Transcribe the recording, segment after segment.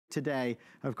today,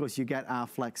 of course, you get our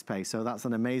flex pay. So that's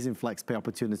an amazing flex pay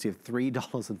opportunity of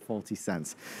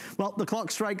 $3.40. Well, the clock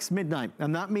strikes midnight,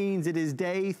 and that means it is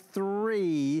day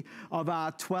 3 of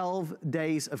our 12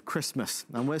 days of Christmas.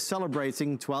 And we're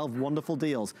celebrating 12 wonderful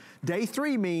deals. Day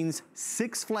 3 means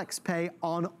 6 flex pay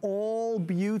on all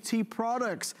beauty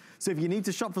products. So if you need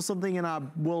to shop for something in our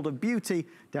world of beauty,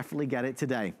 definitely get it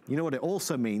today. You know what it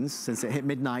also means, since it hit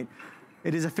midnight,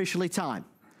 it is officially time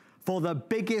for the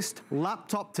biggest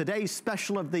laptop today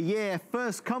special of the year.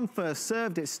 First come, first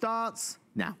served. It starts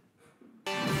now.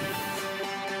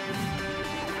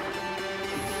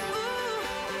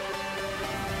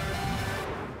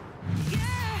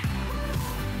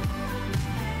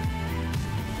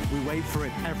 We wait for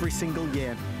it every single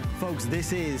year. Folks,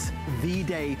 this is the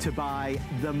day to buy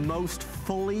the most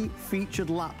fully featured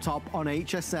laptop on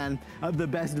HSN at the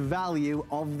best value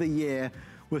of the year.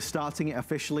 We're starting it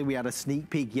officially. We had a sneak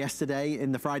peek yesterday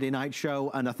in the Friday night show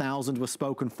and 1,000 was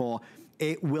spoken for.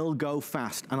 It will go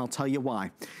fast, and I'll tell you why.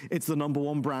 It's the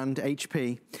 #1 brand,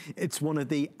 HP. It's one of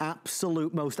the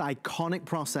absolute most iconic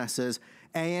processors.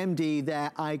 AMD,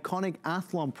 their iconic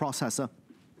Athlon processor,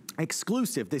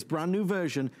 exclusive, this brand new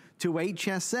version to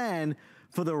HSN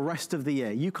for the rest of the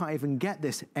year. You can't even get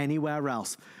this anywhere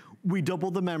else. We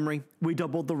doubled the memory, we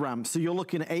doubled the RAM. So you're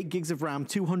looking at 8 gigs of RAM,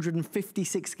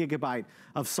 256 gigabyte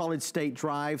of solid state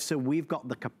drive. So we've got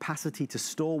the capacity to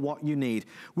store what you need.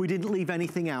 We didn't leave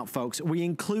anything out, folks. We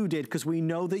included, because we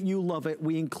know that you love it,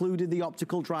 we included the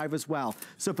optical drive as well.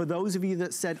 So for those of you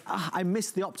that said, I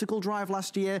missed the optical drive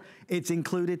last year, it's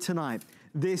included tonight.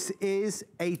 This is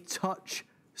a touch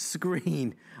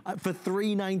screen for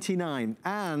 $399,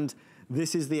 and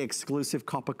this is the exclusive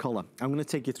copper color. I'm gonna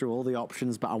take you through all the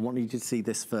options, but I want you to see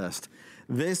this first.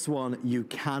 This one you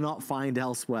cannot find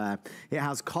elsewhere. It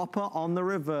has copper on the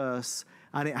reverse,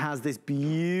 and it has this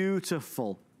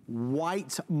beautiful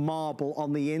white marble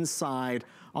on the inside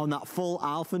on that full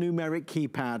alphanumeric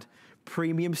keypad,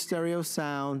 premium stereo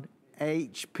sound,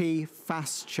 HP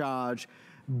fast charge,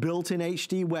 built-in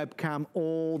HD webcam,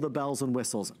 all the bells and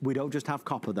whistles. We don't just have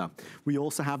copper though. We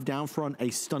also have down front a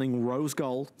stunning rose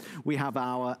gold. We have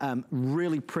our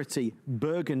really pretty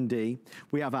burgundy.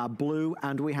 We have our blue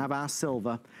and we have our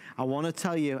silver. I wanna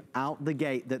tell you out the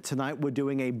gate that tonight we're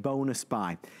doing a bonus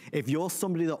buy. If you're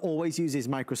somebody that always uses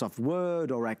Microsoft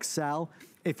Word or Excel,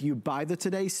 if you buy the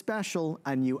Today Special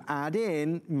and you add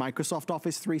in Microsoft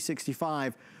Office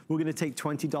 365, we're gonna take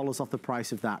 $20 off the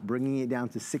price of that, bringing it down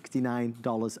to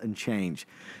 $69 and change.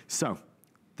 So,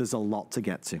 there's a lot to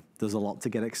get to. There's a lot to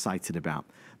get excited about.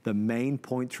 The main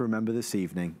point to remember this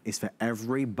evening is for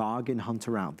every bargain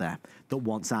hunter out there that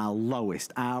wants our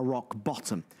lowest, our rock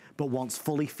bottom, but wants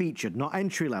fully featured, not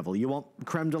entry level, you want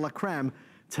creme de la creme,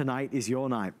 tonight is your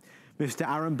night. Mr.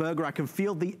 Aaron Berger, I can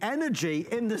feel the energy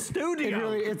in the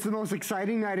studio. It's the most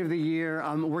exciting night of the year.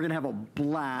 We're gonna have a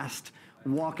blast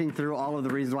walking through all of the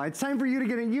reasons why. It's time for you to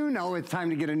get it. You know it's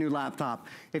time to get a new laptop.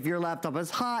 If your laptop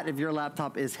is hot, if your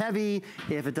laptop is heavy,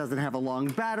 if it doesn't have a long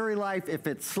battery life, if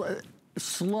it's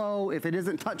slow, if it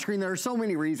isn't touchscreen, there are so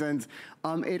many reasons.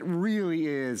 It really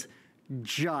is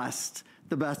just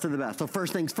the best of the best. So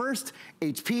first things first,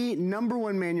 HP,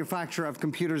 #1 manufacturer of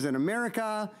computers in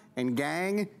America, and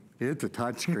gang, it's a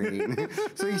touchscreen.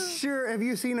 So sure, have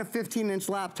you seen a 15-inch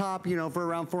laptop, you know, for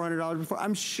around $400 before?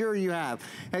 I'm sure you have.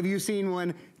 Have you seen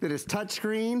one that is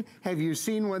touchscreen? Have you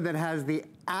seen one that has the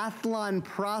Athlon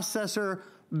processor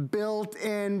built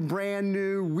in, brand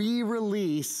new,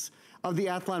 re-release of the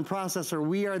Athlon processor?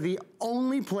 We are the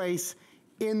only place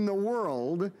in the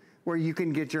world where you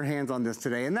can get your hands on this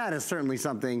today. And that is certainly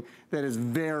something that is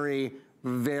very,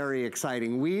 very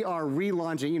exciting. We are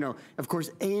relaunching, you know, of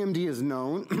course, AMD is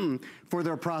known for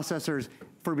their processors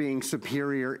for being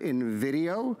superior in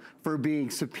video, for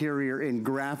being superior in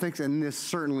graphics, and this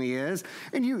certainly is.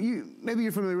 And maybe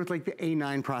you're familiar with like the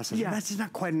A9 processor. Yeah. That's just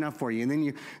not quite enough for you. And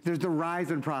then there's the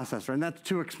Ryzen processor, and that's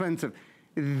too expensive.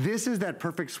 This is that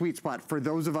perfect sweet spot for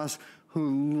those of us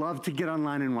who love to get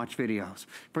online and watch videos,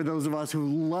 for those of us who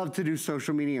love to do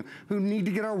social media, who need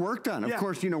to get our work done. Of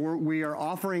course, you know, we are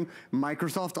offering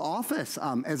Microsoft Office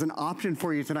as an option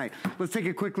for you tonight. Let's take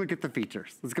a quick look at the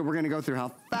features. Let's go. We're gonna go through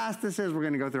how fast this is. We're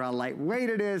gonna go through how lightweight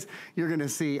it is. You're gonna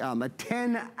see a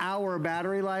 10-hour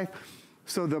battery life.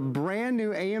 So the brand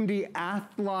new AMD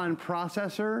Athlon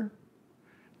processor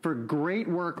for great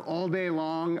work all day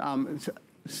long.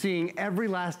 Seeing every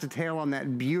last detail on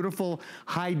that beautiful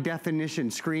high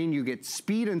definition screen. You get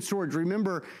speed and storage.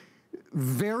 Remember,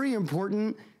 very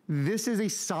important, this is a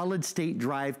solid state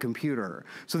drive computer.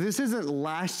 So this isn't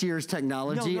last year's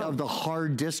technology of the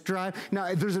hard disk drive.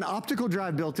 Now, there's an optical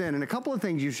drive built in, and a couple of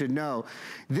things you should know.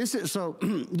 This is, so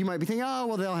you might be thinking, oh,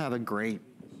 well, they'll have a great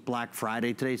Black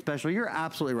Friday Today Special. You're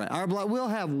absolutely right. We'll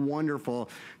have wonderful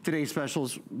Today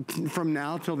Specials from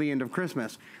now till the end of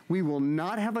Christmas. We will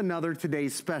not have another Today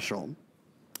Special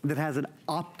that has an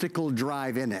optical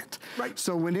drive in it. Right.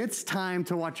 So when it's time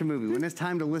to watch a movie, when it's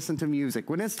time to listen to music,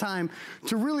 when it's time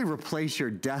to really replace your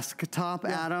desktop,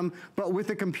 Adam, but with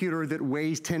a computer that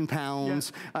weighs 10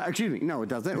 pounds, excuse me, no, it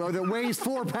doesn't, well, that weighs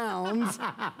 4 pounds,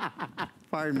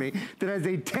 pardon me, that has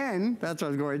a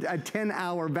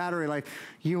 10-hour battery life.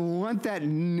 You want that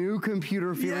new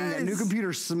computer feeling, that new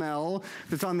computer smell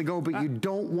that's on the go, but you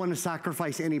don't want to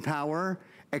sacrifice any power.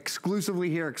 Exclusively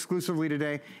here, exclusively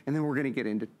today, and then we're gonna get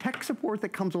into tech support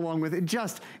that comes along with it.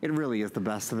 It really is the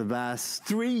best of the best.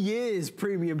 3 years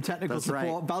premium technical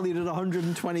support, valued at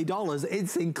 $120.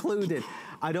 It's included.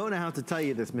 I don't know how to tell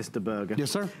you this, Mr. Berger.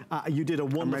 Yes, sir. You did a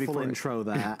wonderful intro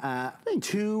there.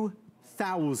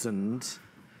 2,000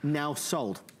 now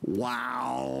sold.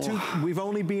 Wow. We've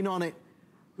only been on it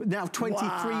now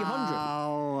 2,300.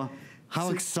 Wow.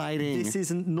 How exciting. This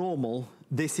isn't normal.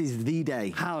 This is the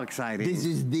day. How exciting. This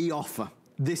is the offer.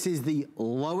 This is the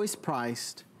lowest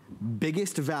priced,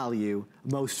 biggest value,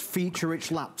 most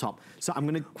feature-rich laptop. So I'm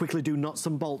gonna quickly do nuts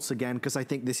and bolts again, because I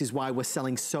think this is why we're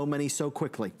selling so many so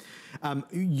quickly.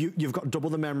 You've got double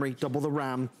the memory, double the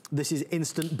RAM. This is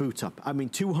instant boot up. I mean,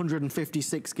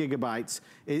 256 gigabytes.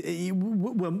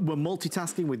 We're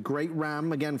multitasking with great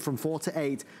RAM, again, from 4 to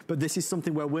 8, but this is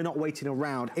something where we're not waiting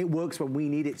around. It works when we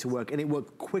need it to work, and it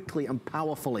works quickly and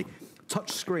powerfully.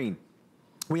 Touch screen.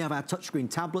 We have our touchscreen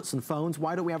tablets and phones.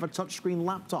 Why don't we have a touchscreen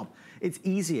laptop? It's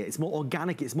easier, it's more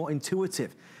organic, it's more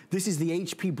intuitive. This is the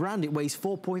HP brand. It weighs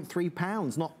 4.3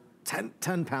 pounds, not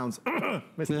 10 pounds. Sorry,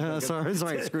 I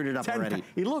screwed it up already.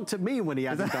 He looked at me when he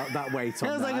added that weight on.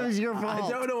 It was like it was your fault. I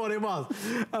don't know what it was.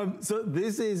 So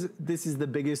this is the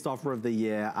biggest offer of the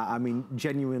year. I mean,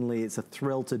 genuinely, it's a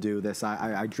thrill to do this.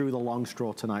 I drew the long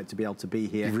straw tonight to be able to be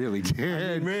here. You really did.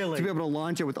 I mean, really. To be able to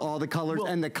launch it with all the colors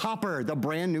and the copper, the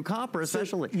brand new copper,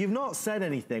 especially. So you've not said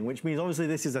anything, which means obviously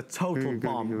this is a total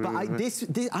bomb. But I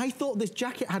thought this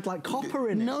jacket had like copper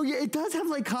in it. No, yeah, it does have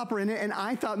like copper in it, and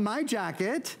I thought my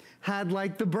jacket had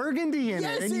like the burgundy in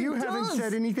it, and you haven't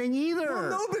said anything either.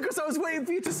 Well, no, because I was waiting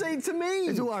for you to say it to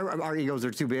me. Our egos are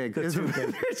too big. They're too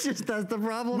big. It's just, that's the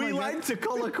problem. We like to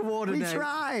color coordinate. We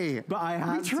try. But I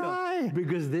had to.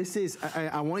 Because this is,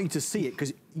 I want you to see it,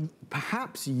 because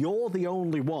perhaps you're the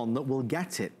only one that will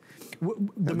get it.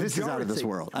 This is out of this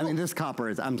world. I mean, this copper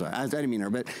is, I'm sorry, I didn't mean her,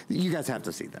 but you guys have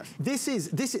to see this. This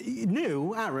is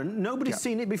new, Aaron. Nobody's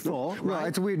seen it before. Well, right?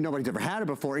 It's weird. Nobody's ever had it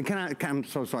before. And I'm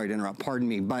so sorry to interrupt. Pardon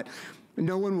me, but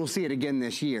no one will see it again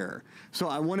this year. So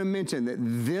I want to mention that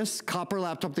this copper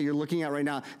laptop that you're looking at right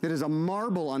now, that is a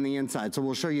marble on the inside, so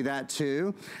we'll show you that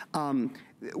too.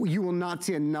 You will not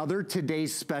see another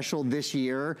Today's Special this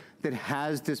year that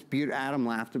has this beauty. Adam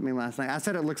laughed at me last night. I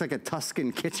said it looks like a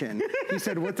Tuscan kitchen. He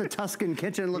said, what's a Tuscan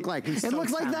kitchen look like? It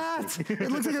looks like that. It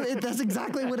looks like, that's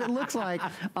exactly what it looks like.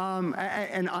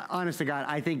 And honest to God,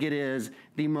 I think it is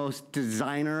the most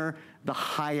designer, the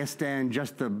highest end,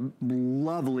 just the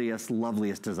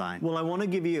loveliest design. Well, I want to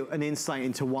give you an insight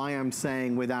into why I'm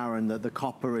saying with Aaron that the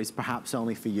copper is perhaps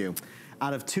only for you.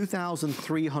 Out of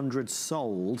 2,300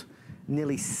 sold,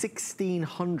 nearly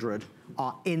 1,600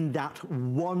 are in that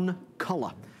one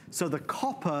color. So the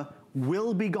copper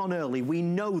will be gone early. We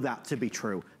know that to be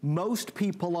true. Most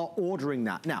people are ordering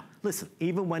that. Now, listen,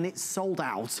 even when it's sold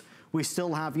out, we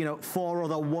still have, 4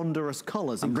 other wondrous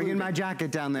colors. I'm bringing my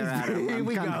jacket down there, Adam. Here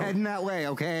we go. I'm heading that way,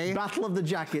 okay? Battle of the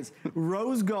jackets.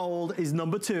 Rose gold is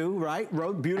number 2, right?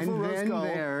 Beautiful rose gold. And then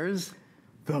there's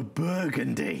the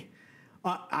burgundy.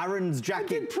 Aaron's jacket.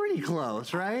 I did pretty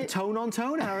close, right? Tone on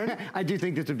tone, Aaron. I do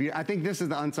think this I think this is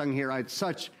the unsung hero. It's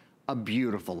such a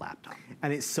beautiful laptop.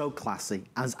 And it's so classy,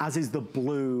 as is the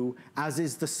blue, as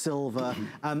is the silver.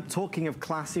 Talking of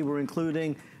classy, we're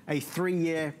including a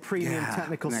 3-year premium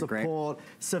technical support. Great?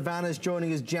 Savannah's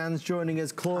joining us, Jan's joining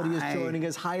us, Claudia's joining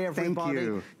us. Hi, everybody. Thank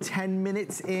you. 10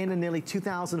 minutes in and nearly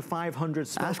 2,500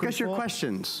 spoken Ask us your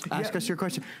questions. Ask us your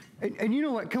questions. And you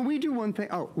know what? Can we do one thing?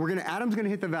 Oh, Adam's gonna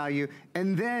hit the value,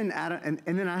 and then Adam,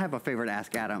 and then I have a favor to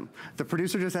ask Adam. The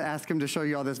producer just asked him to show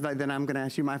you all this, but then I'm gonna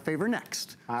ask you my favor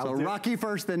next. So Rocky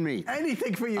first, then me.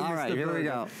 Anything for you, all right, here we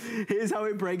go. Here's how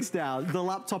it breaks down. The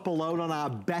laptop alone on our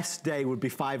best day would be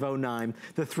 $509.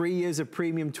 The 3 years of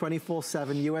premium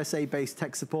 24/7 USA-based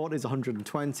tech support is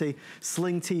 $120.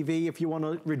 Sling TV, if you want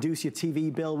to reduce your TV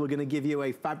bill, we're gonna give you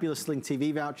a fabulous Sling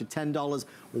TV voucher, $10.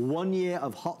 1 year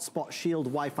of Hotspot Shield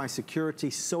Wi-Fi security,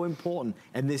 so important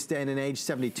in this day and age,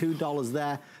 $72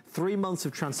 there. 3 months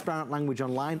of transparent language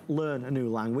online, learn a new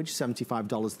language,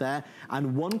 $75 there.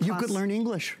 And one class... You could learn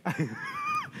English.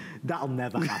 That'll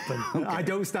never happen. Okay. I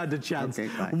don't stand a chance. Okay,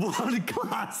 one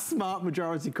class smart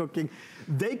majority cooking.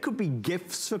 They could be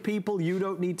gifts for people. You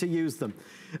don't need to use them.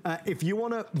 If you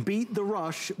want to beat the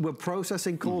rush, we're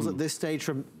processing calls at this stage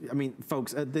from, I mean,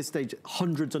 folks, at this stage,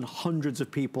 hundreds and hundreds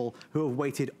of people who have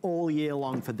waited all year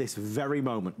long for this very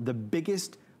moment. The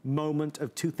biggest moment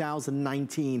of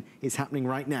 2019 is happening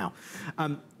right now.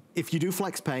 If you do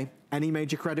FlexPay, any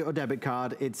major credit or debit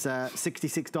card, it's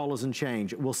 $66 and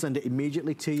change. We'll send it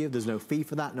immediately to you. There's no fee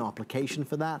for that, no application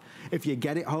for that. If you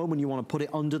get it home and you want to put it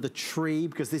under the tree,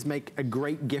 because this make a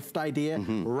great gift idea,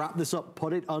 wrap this up,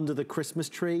 put it under the Christmas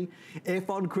tree. If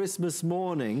on Christmas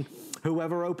morning,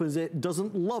 whoever opens it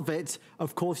doesn't love it,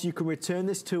 of course you can return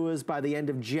this to us by the end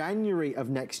of January of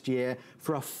next year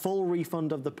for a full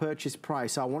refund of the purchase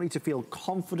price. So I want you to feel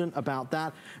confident about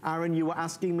that. Aaron, you were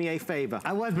asking me a favor.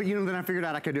 I was, but you know, then I figured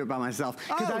out I could do it by myself.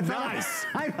 Oh, nice.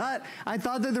 I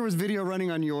thought that there was video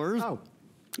running on yours. Oh.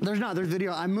 There's not. There's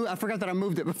video. I forgot that I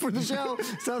moved it before the show.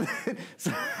 so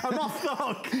I'm off the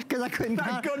hook. Because I couldn't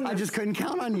count. Goodness. I just couldn't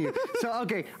count on you. So,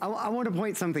 okay, I want to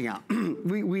point something out.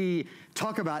 we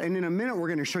talk about, and in a minute we're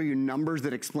going to show you numbers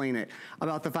that explain it,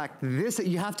 about the fact this,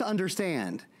 you have to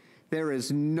understand, there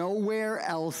is nowhere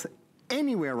else,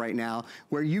 anywhere right now,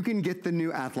 where you can get the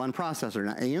new Athlon processor.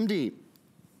 Now, AMD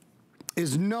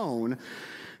is known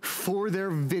for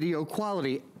their video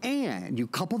quality, and you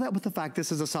couple that with the fact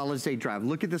this is a solid state drive.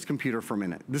 Look at this computer for a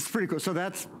minute. This is pretty cool. So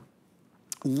that's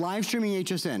live streaming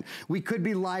HSN. We could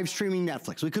be live streaming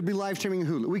Netflix. We could be live streaming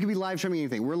Hulu. We could be live streaming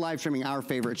anything. We're live streaming our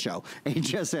favorite show,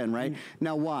 HSN, right?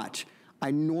 Now watch.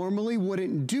 I normally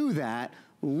wouldn't do that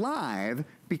live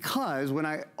because when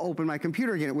I open my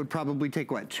computer again, it would probably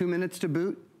take, what, 2 minutes to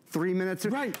boot? 3 minutes.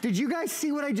 Right. Did you guys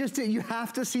see what I just did? You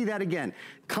have to see that again.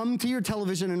 Come to your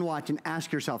television and watch and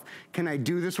ask yourself, can I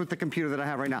do this with the computer that I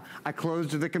have right now? I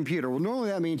closed the computer. Well, normally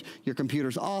that means your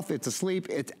computer's off, it's asleep,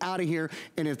 it's out of here,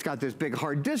 and it's got this big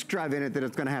hard disk drive in it that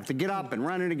it's gonna have to get up and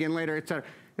run it again later, etc.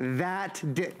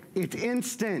 It's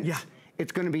instant. Yeah.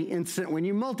 It's gonna be instant when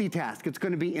you multitask. It's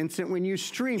gonna be instant when you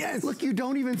stream. Yes. Look, you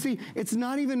don't even see, it's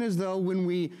not even as though when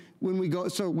we go,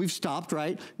 so we've stopped,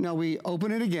 right? Now we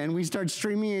open it again, we start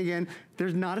streaming again.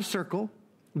 There's not a circle.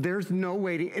 There's no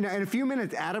waiting. In a few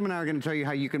minutes, Adam and I are gonna tell you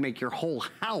how you can make your whole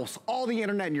house, all the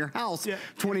internet in your house,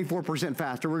 24%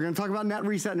 faster. We're gonna talk about net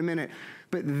reset in a minute.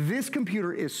 But this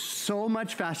computer is so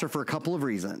much faster for a couple of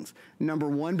reasons. Number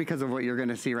one, because of what you're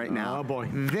gonna see right now. Oh boy.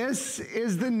 This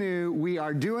is the new, we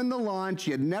are doing the launch.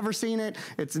 You'd never seen it.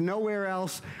 It's nowhere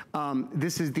else.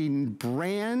 This is the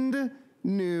brand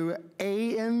new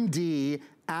AMD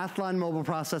Athlon mobile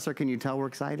processor. Can you tell we're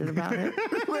excited about it?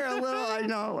 We're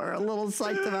a little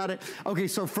psyched about it. Okay,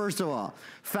 so first of all,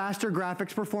 faster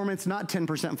graphics performance, not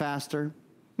 10% faster,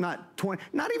 not 20,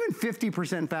 not even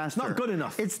 50% faster. Not good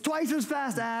enough. It's twice as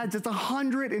fast ads. It's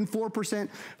 104%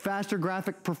 faster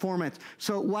graphic performance.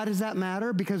 So why does that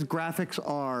matter? Because graphics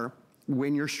are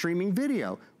when you're streaming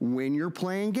video, when you're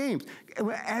playing games.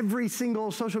 Every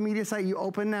single social media site you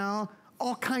open now,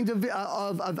 all kinds of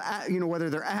you know, whether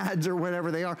they're ads or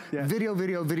whatever they are,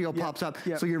 video pops up.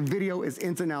 So your video is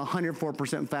instant now,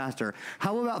 104% faster.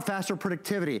 How about faster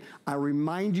productivity? I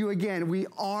remind you again, we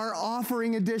are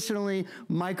offering additionally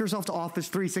Microsoft Office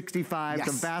 365. Yes.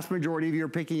 The vast majority of you are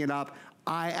picking it up.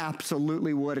 I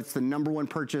absolutely would. It's the #1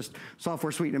 purchased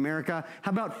software suite in America.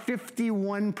 How about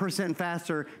 51%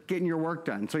 faster getting your work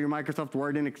done? So your Microsoft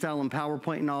Word and Excel and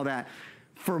PowerPoint and all that.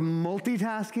 For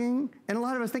multitasking, and a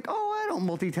lot of us think, oh, I don't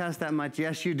multitask that much.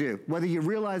 Yes, you do. Whether you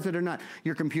realize it or not,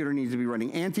 your computer needs to be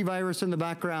running antivirus in the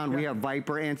background. We have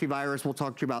Viper antivirus we'll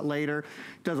talk to you about later.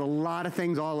 Does a lot of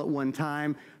things all at one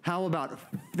time. How about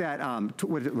that,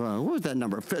 what was that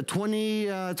number? 29%.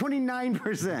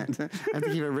 I have to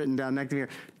keep it written down next to here.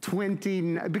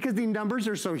 Because the numbers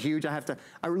are so huge, I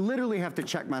literally have to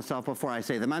check myself before I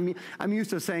say them. I'm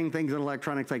used to saying things in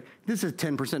electronics like, this is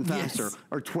 10% faster,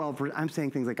 or 12%. I'm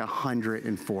saying things like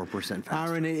 104%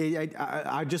 faster. Aaron,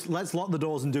 I just, let's lock the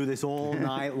doors and do this all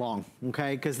night long,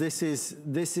 okay? Because this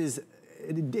is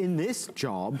in this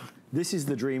job, this is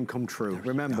the dream come true.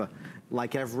 Remember,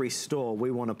 like every store,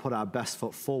 we want to put our best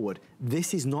foot forward.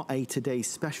 This is not a today's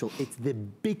special. It's the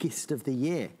biggest of the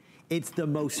year. It's the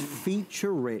most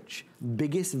feature-rich,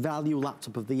 biggest value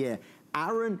laptop of the year.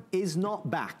 Aaron is not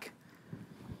back.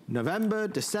 November,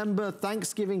 December,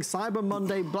 Thanksgiving, Cyber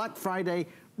Monday, Black Friday,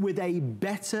 with a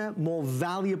better, more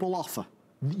valuable offer.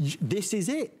 This is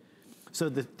it. So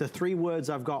the three words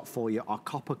I've got for you are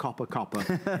copper, copper, copper.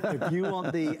 If you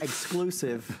want the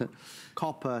exclusive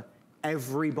copper,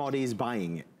 everybody's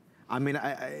buying it. I mean,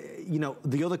 you know,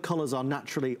 the other colors are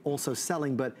naturally also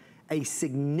selling, but a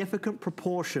significant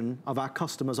proportion of our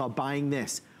customers are buying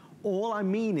this. All I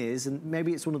mean is, and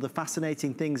maybe it's one of the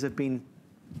fascinating things I've been,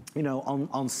 you know,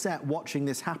 on set watching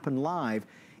this happen live,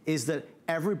 is that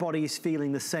everybody is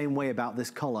feeling the same way about this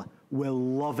color. We're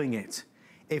loving it.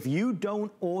 If you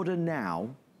don't order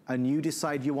now and you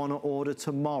decide you want to order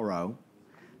tomorrow,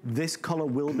 this color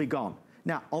will be gone.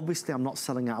 Now, obviously, I'm not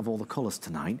selling out of all the colors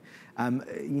tonight.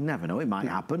 You never know, it might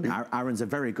happen. Aaron's a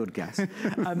very good guess.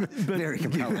 But, very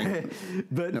compelling.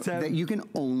 But that you can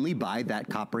only buy that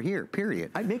copper here,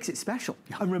 period. It makes it special.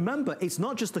 Yeah. And remember, it's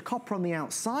not just the copper on the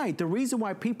outside. The reason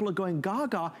why people are going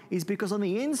gaga is because on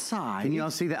the inside... Can you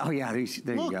all see that? Oh, yeah, there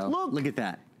you go. Look at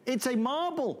that. It's a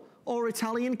marble or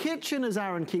Italian kitchen, as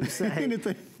Aaron keeps saying.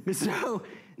 So...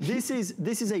 This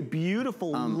is a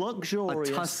beautiful, luxurious...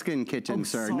 A Tuscan kitchen,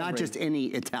 sir. Sorry. Not just any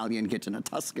Italian kitchen, a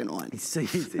Tuscan one. It's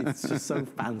just so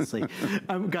fancy.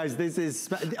 Guys, this is...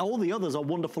 All the others are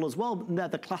wonderful as well. They're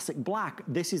the classic black.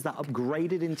 This is that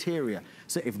upgraded interior.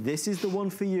 So if this is the one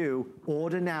for you,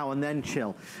 order now and then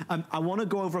chill. I want to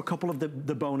go over a couple of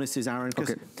the bonuses, Aaron,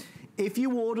 because... Okay. If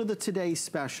you order the Today's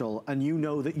Special and you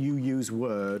know that you use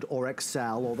Word or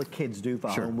Excel or the kids do for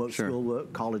homework, school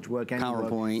work, college work, any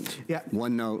PowerPoint, work,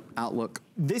 OneNote, Outlook.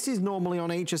 This is normally on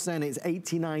HSN, it's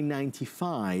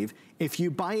 $89.95. If you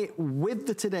buy it with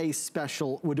the Today's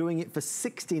Special, we're doing it for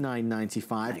 $69.95.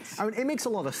 Nice. I mean, it makes a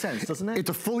lot of sense, doesn't it? It's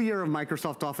a full year of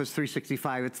Microsoft Office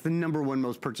 365. It's the #1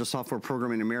 most purchased software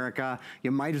program in America.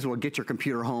 You might as well get your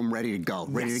computer home ready to go,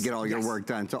 ready to get all your work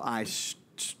done. So I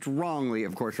strongly,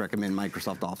 of course, recommend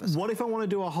Microsoft Office. What if I want to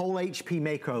do a whole HP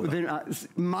makeover? Then,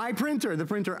 my printer, the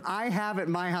printer I have at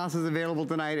my house is available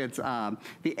tonight. It's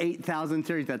the 8000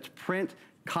 series. That's print,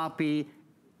 copy,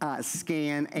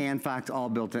 scan, and fax all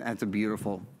built in. That's a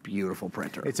beautiful, beautiful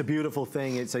printer. It's a beautiful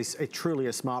thing. It's truly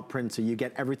a smart printer. You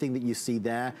get everything that you see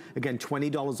there. Again,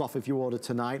 $20 off if you order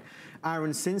tonight.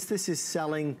 Aaron, since this is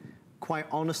selling quite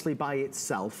honestly by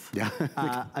itself,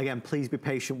 again, please be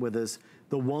patient with us.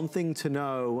 The one thing to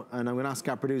know, and I'm going to ask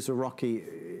our producer, Rocky,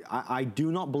 I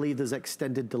do not believe there's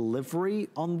extended delivery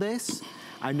on this.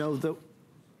 I know that,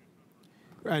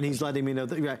 and he's letting me know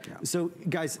that, So,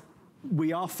 guys,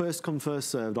 we are first come, first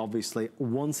served, obviously.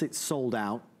 Once it's sold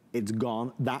out, it's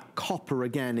gone. That copper,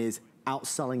 again, is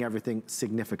outselling everything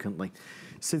significantly.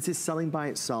 Since it's selling by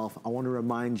itself, I want to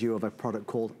remind you of a product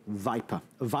called Viper.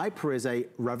 Viper is a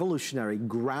revolutionary,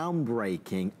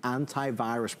 groundbreaking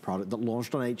antivirus product that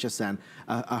launched on HSN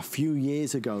a few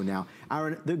years ago now.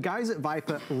 Aaron, the guys at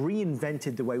Viper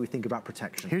reinvented the way we think about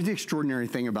protection. Here's the extraordinary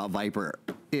thing about Viper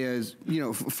is, you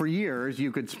know, for years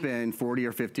you could spend 40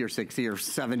 or 50 or 60 or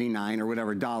 79 or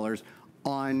whatever dollars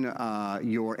on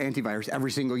your antivirus every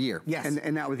single year. Yes.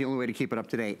 And that was the only way to keep it up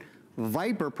to date.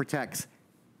 Viper protects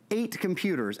 8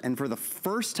 computers, and for the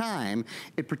first time,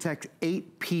 it protects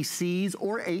 8 PCs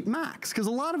or 8 Macs, because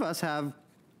a lot of us have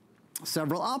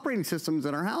several operating systems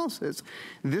in our houses.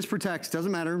 This protects,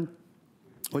 doesn't matter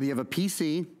whether you have a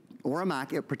PC or a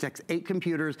Mac, it protects 8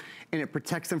 computers, and it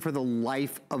protects them for the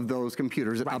life of those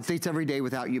computers. It updates every day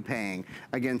without you paying.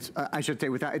 Against, I should say,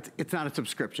 without, it's not a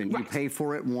subscription. You pay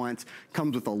for it once,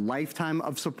 comes with a lifetime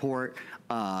of support.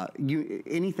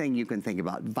 Anything you can think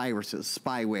about, viruses,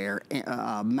 spyware,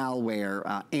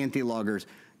 malware, anti-loggers,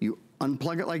 you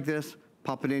unplug it like this,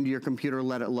 pop it into your computer,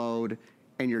 let it load,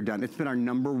 and you're done. It's been our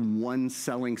 #1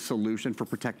 selling solution for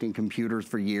protecting computers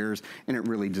for years, and it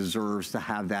really deserves to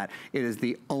have that. It is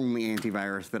the only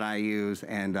antivirus that I use,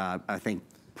 and I think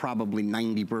probably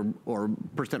 90%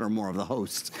 or more of the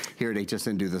hosts here at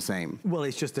HSN do the same. Well,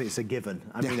 it's a given.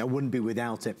 I mean, I wouldn't be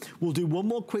without it. We'll do one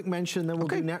more quick mention, then we'll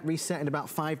do net reset in about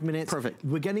 5 minutes. Perfect.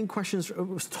 We're getting questions.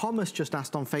 Thomas just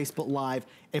asked on Facebook Live,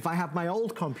 if I have my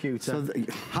old computer,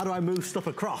 how do I move stuff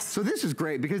across? So this is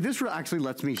great, because this actually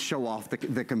lets me show off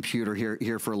the computer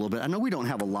here for a little bit. I know we don't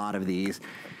have a lot of these.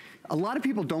 A lot of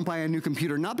people don't buy a new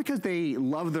computer, not because they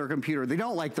love their computer, they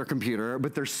don't like their computer,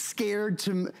 but they're scared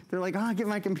to, they're like, oh, I get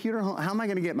my computer home. How am I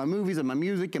gonna get my movies and my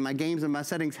music and my games and my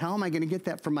settings? How am I gonna get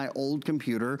that from my old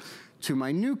computer to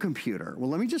my new computer? Well,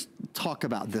 let me just talk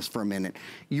about this for a minute.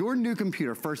 Your new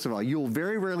computer, first of all, you'll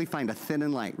very rarely find a thin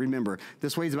and light. Remember,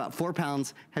 this weighs about 4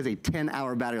 pounds, has a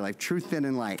 10-hour battery life, true thin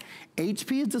and light.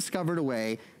 HP has discovered a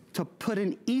way to put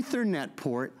an Ethernet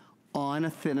port on a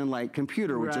thin and light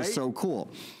computer, which is so cool.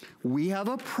 We have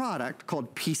a product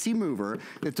called PC Mover.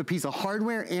 It's a piece of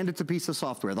hardware and it's a piece of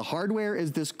software. The hardware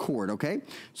is this cord, okay?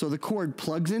 So the cord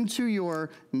plugs into your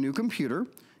new computer.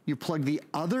 You plug the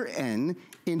other end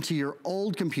into your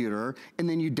old computer, and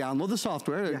then you download the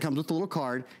software. It comes with a little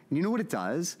card. And you know what it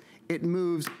does? It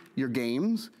moves your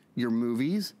games, your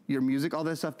movies, your music, all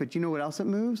that stuff. But you know what else it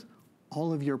moves?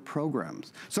 All of your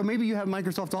programs. So maybe you have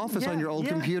Microsoft Office on your old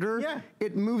computer.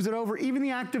 It moves it over, even the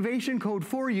activation code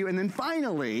for you. And then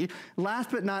finally, last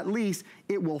but not least,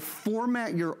 it will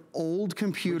format your old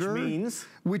computer.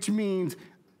 Which means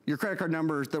your credit card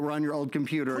numbers that were on your old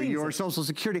computer, your social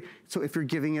security. So if you're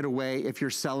giving it away, if you're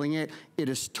selling it, it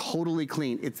is totally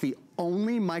clean. It's the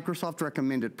only Microsoft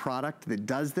recommended product that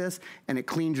does this, and it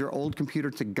cleans your old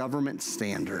computer to government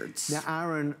standards. Now,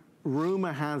 Aaron,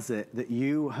 rumor has it that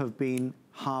you have been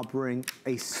harboring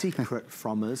a secret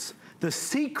from us. The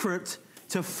secret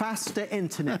to faster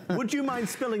internet. Would you mind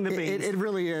spilling the beans? It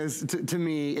really is, to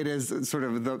me, it is sort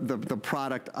of the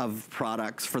product of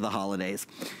products for the holidays.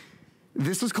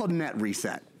 This is called Net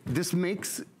Reset. This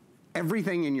makes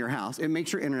everything in your house, it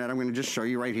makes your internet, I'm gonna just show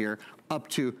you right here, up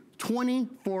to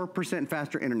 24%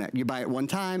 faster internet. You buy it one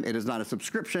time, it is not a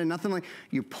subscription, nothing like,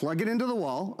 you plug it into the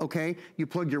wall, okay? You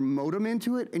plug your modem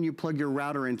into it and you plug your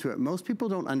router into it. Most people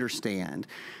don't understand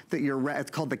that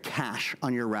it's called the cache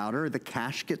on your router. The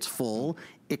cache gets full,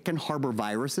 it can harbor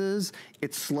viruses,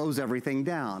 it slows everything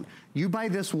down. You buy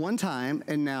this one time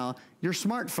and now your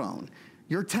smartphone,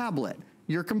 your tablet,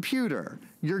 your computer,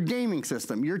 your gaming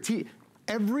system,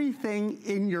 everything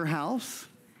in your house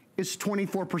is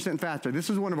 24% faster. This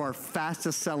is one of our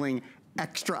fastest selling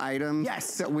extra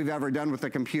items that we've ever done with a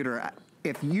computer.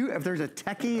 If there's a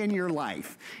techie in your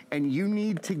life and you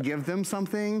need to give them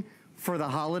something for the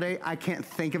holiday, I can't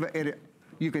think of it.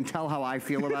 You can tell how I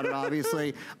feel about it,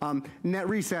 obviously. Net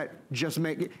Reset, just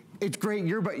make it. It's great,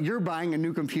 you're buying a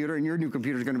new computer and your new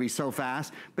computer is gonna be so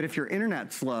fast, but if your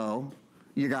internet's slow,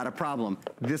 you got a problem.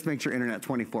 This makes your internet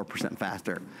 24%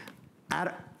 faster.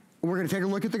 We're gonna take a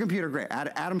look at the computer. Great.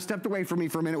 Adam stepped away from me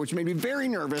for a minute, which made me very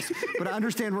nervous, but I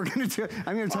understand I'm gonna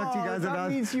talk to you guys about. That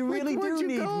means you really do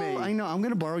need me. I know, I'm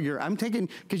gonna borrow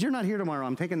because you're not here tomorrow,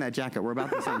 I'm taking that jacket. We're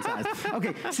about the same size.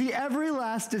 Okay, see every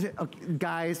last,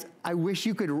 guys, I wish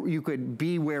you could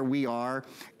be where we are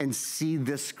and see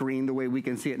this screen the way we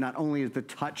can see it. Not only is the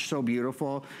touch so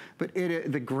beautiful, but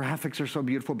the graphics are so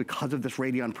beautiful because of this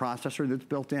Radeon processor that's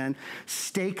built in.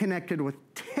 Stay connected with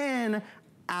 10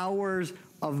 hours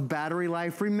of battery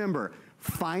life. Remember,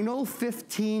 final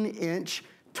 15-inch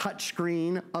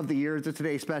touchscreen of the year is the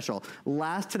Today Special.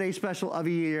 Last Today Special of a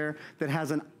year that has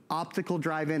an optical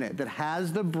drive in it, that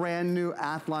has the brand new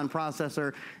Athlon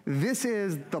processor. This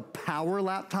is the power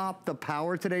laptop, the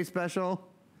power Today Special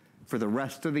for the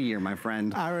rest of the year, my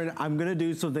friend. Aaron, I'm gonna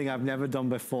do something I've never done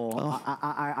before.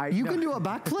 You can do a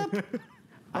backflip?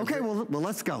 Okay, well,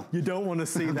 let's go. You don't want to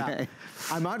see that.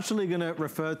 I'm actually going to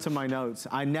refer to my notes.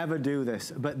 I never do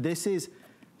this, but this is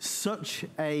such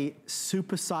a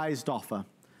supersized offer,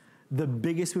 the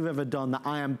biggest we've ever done, that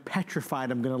I am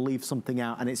petrified I'm going to leave something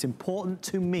out. And it's important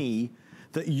to me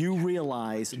that you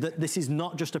realize that this is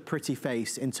not just a pretty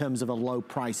face in terms of a low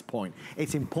price point.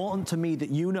 It's important to me that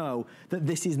you know that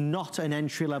this is not an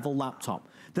entry-level laptop,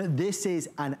 that this is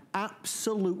an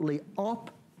absolutely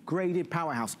upgraded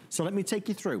powerhouse. So let me take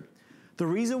you through. The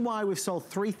reason why we've sold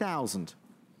 3,000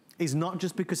 is not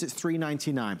just because it's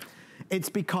 $399. It's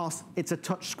because it's a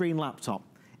touchscreen laptop.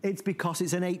 It's because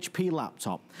it's an HP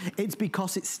laptop. It's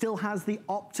because it still has the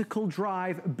optical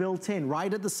drive built in.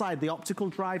 Right at the side, the optical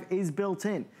drive is built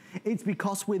in. It's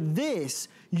because with this,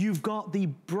 you've got the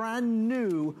brand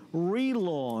new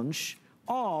relaunch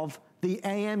of the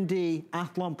AMD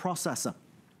Athlon processor.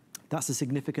 That's a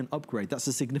significant upgrade. That's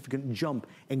a significant jump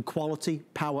in quality,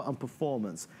 power, and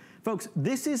performance. Folks,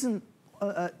 this isn't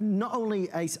not only,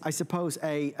 I suppose,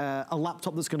 a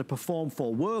laptop that's gonna perform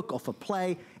for work or for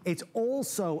play, it's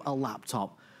also a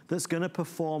laptop that's gonna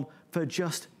perform for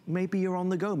just, maybe you're on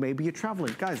the go, maybe you're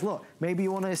traveling. Guys, look, maybe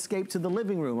you wanna escape to the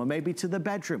living room or maybe to the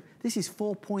bedroom. This is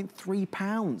 4.3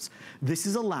 pounds. This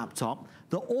is a laptop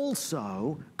that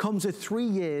also comes with 3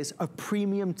 years of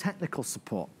premium technical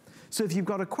support. So if you've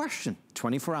got a question,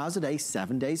 24 hours a day,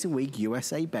 7 days a week,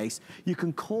 USA based, you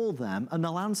can call them and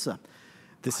they'll answer.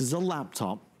 This is a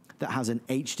laptop that has an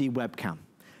HD webcam,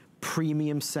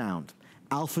 premium sound,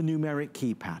 alphanumeric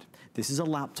keypad. This is a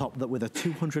laptop that with a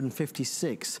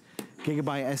 256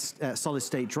 gigabyte solid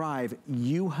state drive,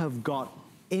 you have got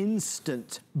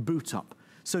instant boot up.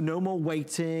 So no more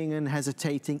waiting and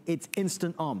hesitating, it's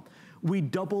instant on. We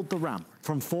doubled the RAM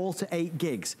from 4 to 8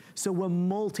 gigs. So we're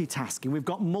multitasking. We've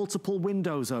got multiple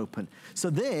windows open.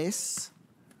 So this,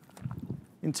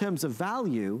 in terms of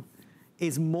value,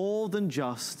 is more than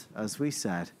just, as we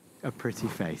said, a pretty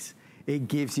face. It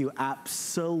gives you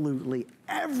absolutely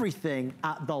everything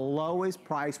at the lowest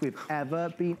price we've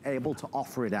ever been able to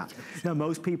offer it at. Now,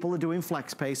 most people are doing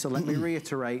flex pay, so let me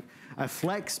reiterate. A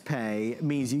flex pay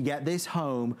means you get this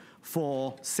home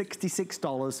for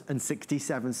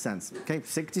 $66.67, okay?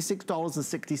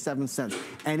 $66.67.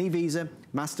 Any Visa,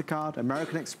 MasterCard,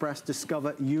 American Express,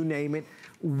 Discover, you name it,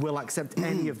 we'll accept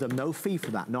any of them. No fee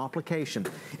for that, no application.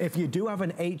 If you do have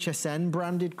an HSN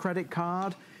branded credit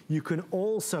card, you can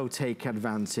also take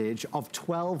advantage of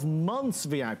 12 months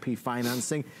VIP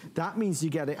financing. That means you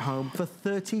get it home for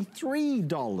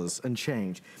 $33 and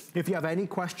change. If you have any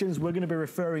questions, we're going to be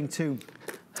referring to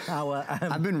our...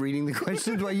 I've been reading the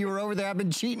questions while you were over there. I've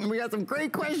been cheating. We got some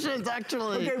great questions,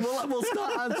 actually. Okay, we'll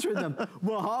start answering them.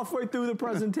 We're halfway through the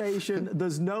presentation.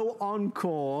 There's no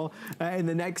encore in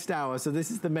the next hour, so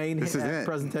this is the main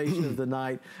presentation of the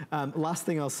night. Last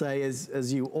thing I'll say is,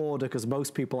 as you order, because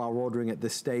most people are ordering at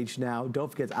this stage now,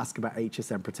 don't forget to ask about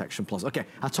HSN Protection Plus. Okay,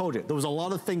 I told you, there was a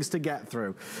lot of things to get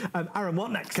through. Aaron,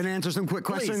 what next? Can I answer some quick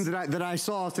questions that I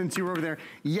saw since you were over there?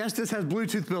 Yes, this has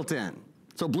Bluetooth built in.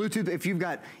 So Bluetooth, if you've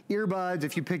got earbuds,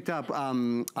 if you picked up,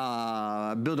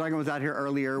 Bill Duggan was out here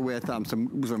earlier with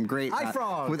some great...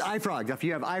 iFrogs. With iFrogs. If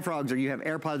you have iFrogs or you have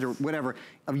AirPods or whatever,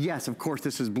 yes, of course,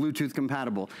 this is Bluetooth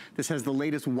compatible. This has the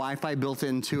latest Wi-Fi built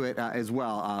into it as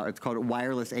well. It's called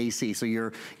wireless AC, so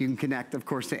you can connect, of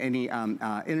course, to any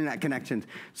internet connections.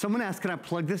 Someone asked, can I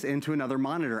plug this into another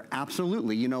monitor?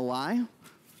 Absolutely. You know why?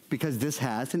 Because this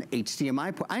has an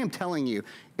HDMI port. I am telling you,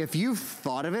 if you've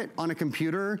thought of it on a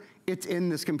computer, it's in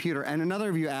this computer. And another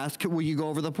of you asked, will you go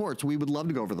over the ports? We would love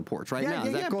to go over the ports right now.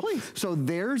 Is that cool? Please. So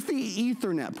there's the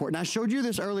Ethernet port. And I showed you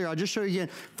this earlier. I'll just show you again.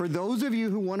 For those of you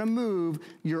who want to move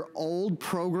your old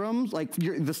programs, like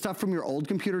the stuff from your old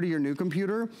computer to your new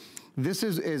computer, this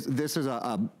is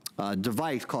a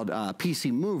device called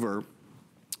PC Mover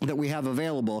that we have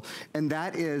available, and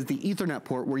that is the Ethernet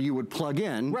port where you would plug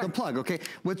in the plug, okay?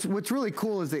 What's really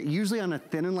cool is that usually on a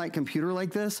thin and light computer like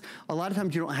this, a lot of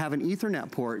times you don't have an Ethernet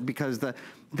port because the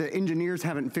engineers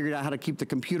haven't figured out how to keep the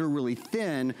computer really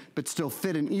thin, but still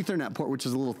fit an Ethernet port, which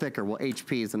is a little thicker. Well,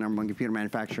 HP is the #1 computer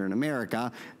manufacturer in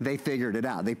America. They figured it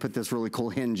out. They put this really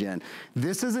cool hinge in.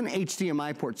 This is an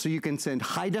HDMI port, so you can send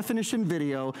high definition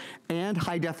video and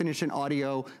high definition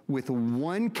audio with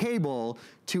one cable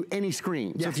to any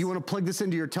screen. Yes. So if you want to plug this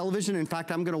into your television, in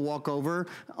fact, I'm going to walk over.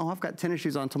 Oh, I've got tennis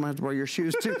shoes on, so I'm going to have to borrow your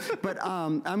shoes too. But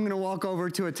I'm going to walk over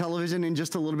to a television in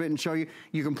just a little bit and show you.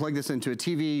 You can plug this into a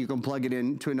TV. You can plug it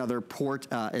in to another port,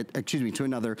 to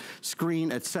another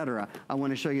screen, etc. I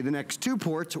want to show you the next 2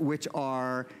 ports, which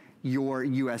are your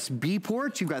USB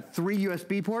ports. You've got 3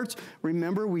 USB ports.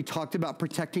 Remember, we talked about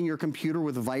protecting your computer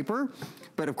with Viper,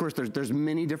 but of course, there's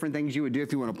many different things you would do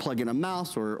if you want to plug in a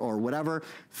mouse or whatever.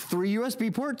 3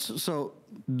 USB ports, so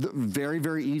very,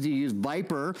 very easy to use.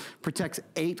 Viper protects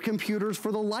 8 computers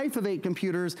for the life of 8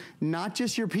 computers, not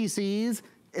just your PCs.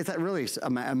 It's really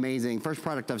amazing. First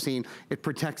product I've seen. It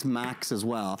protects Macs as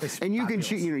well. And you can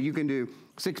shoot, you can do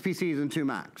 6 PCs and 2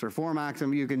 Macs or 4 Macs,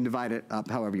 and you can divide it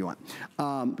up however you want.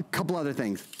 A couple other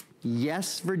things.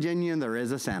 Yes, Virginia, there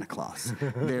is a Santa Claus.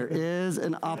 There is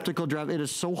an optical drive. It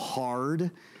is so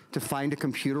hard to find a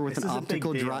computer with an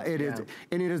optical drive. It is,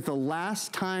 and it is the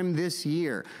last time this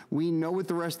year. We know what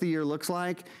the rest of the year looks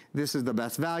like. This is the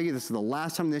best value. This is the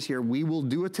last time this year. We will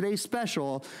do a Today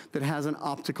Special that has an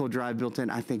optical drive built in.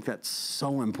 I think that's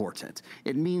so important.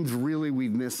 It means really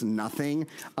we've missed nothing.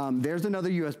 There's another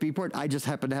USB port. I just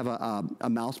happen to have a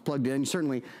mouse plugged in.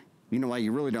 Certainly, you know why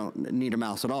you really don't need a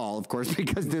mouse at all, of course,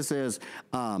 because this is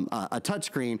a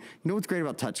touchscreen. You know what's great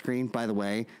about touchscreen, by the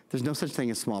way? There's no such thing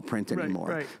as small print anymore.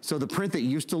 Right. So the print that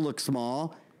used to look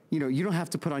small, you don't have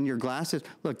to put on your glasses.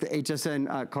 Look, the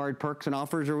HSN card perks and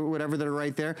offers or whatever that are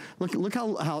right there. Look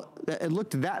how it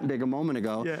looked that big a moment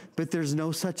ago. Yeah. But there's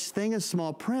no such thing as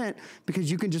small print because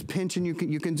you can just pinch and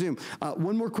you can zoom.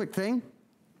 One more quick thing.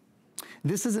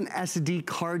 This is an SD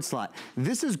card slot.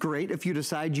 This is great if you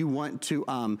decide you want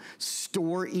to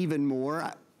store even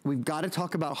more. We've got to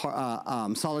talk about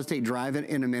solid state drive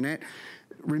in a minute.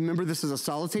 remember, this is a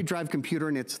solid-state drive computer,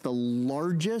 and it's the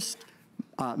largest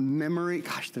memory.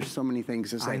 Gosh, there's so many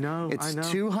things to say. I know. It's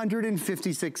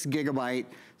 256 gigabyte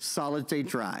solid-state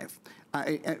drive.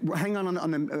 Hang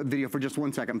on the video for just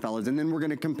 1 second, fellas, and then we're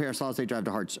gonna compare solid-state drive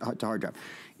to hard drive.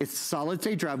 It's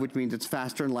solid-state drive, which means it's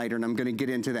faster and lighter, and I'm gonna get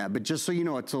into that. But just so you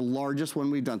know, it's the largest one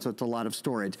we've done, so it's a lot of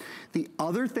storage. The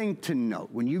other thing to note,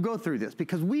 when you go through this,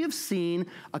 because we have seen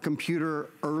a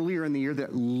computer earlier in the year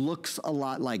that looks a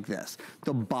lot like this.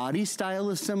 The body style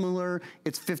is similar,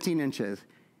 it's 15 inches.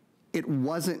 It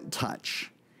wasn't touch.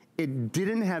 It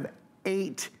didn't have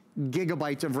 8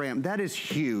 gigabytes of RAM. That is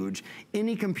huge.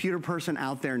 Any computer person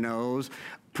out there knows,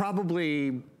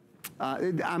 probably,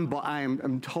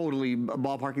 I'm totally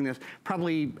ballparking this,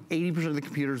 probably 80% of the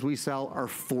computers we sell are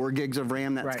 4 gigs of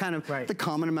RAM. That's kind of the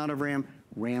common amount of RAM.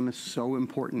 RAM is so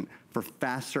important for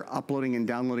faster uploading and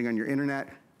downloading on your internet,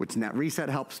 which Net Reset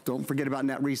helps. Don't forget about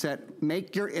Net Reset.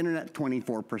 Make your internet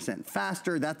 24%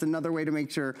 faster. That's another way to make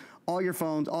sure all your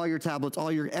phones, all your tablets,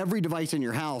 every device in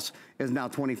your house is now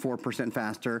 24%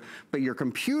 faster. But your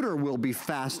computer will be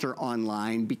faster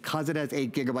online because it has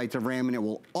 8 gigabytes of RAM, and it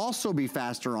will also be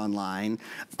faster online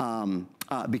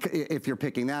because if you're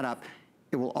picking that up.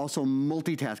 It will also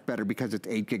multitask better because it's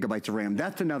 8 gigabytes of RAM.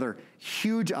 That's another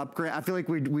huge upgrade. I feel like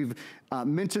we've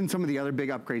mentioned some of the other big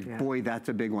upgrades. Yeah. Boy, that's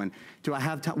a big one. Do I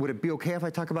have time? Would it be okay if I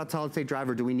talk about solid state drive,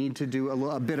 or do we need to do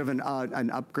a bit of an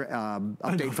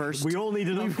update first? We all need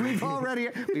an upgrade.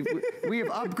 We have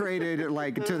upgraded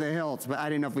like to the hilts, but I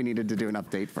didn't know if we needed to do an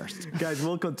update first. Guys,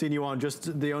 we'll continue on.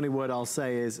 Just the only word I'll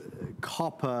say is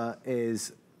copper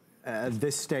is at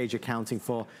this stage accounting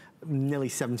for nearly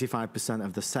 75%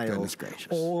 of the sales. Goodness gracious.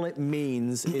 All it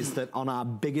means is that on our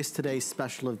biggest today's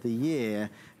special of the year,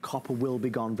 copper will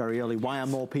be gone very early. Why are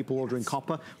more people ordering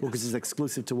copper? Well, because it's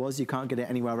exclusive to us. You can't get it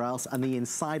anywhere else. And the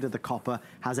inside of the copper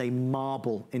has a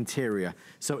marble interior.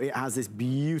 So it has this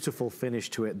beautiful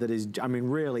finish to it that is, I mean,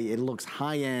 really, it looks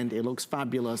high-end. It looks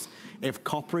fabulous. If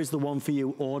copper is the one for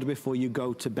you, order before you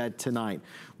go to bed tonight.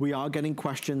 We are getting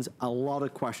questions, a lot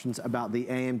of questions about the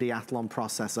AMD Athlon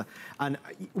processor. And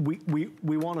we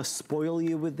want to spoil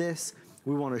you with this.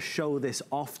 We want to show this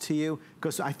off to you,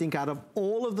 because I think out of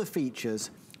all of the features,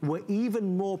 we're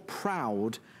even more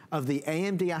proud of the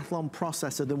AMD Athlon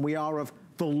processor than we are of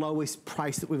the lowest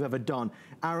price that we've ever done.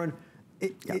 Aaron,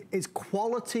 it's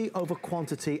quality over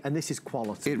quantity, and this is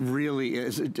quality. It really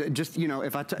is. Just, you know,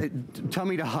 if tell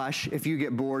me to hush if you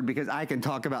get bored, because I can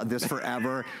talk about this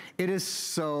forever. It is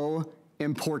so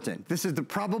important. This is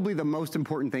probably the most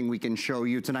important thing we can show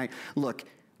you tonight. Look,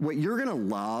 what you're gonna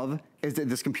love is that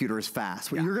this computer is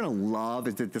fast. What you're gonna love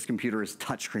is that this computer is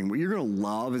touchscreen. What you're gonna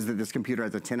love is that this computer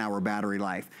has a 10-hour battery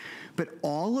life. But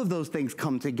all of those things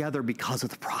come together because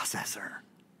of the processor.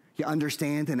 You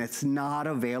understand? And it's not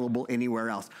available anywhere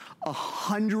else.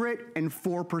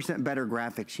 104% better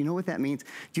graphics. You know what that means?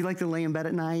 Do you like to lay in bed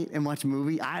at night and watch a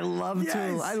movie? I love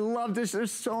to. I love this.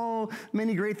 There's so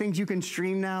many great things you can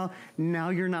stream now. Now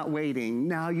you're not waiting.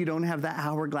 Now you don't have that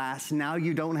hourglass. Now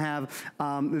you don't have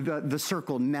the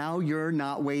circle. Now you're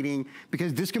not waiting,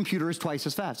 because this computer is twice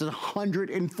as fast. It's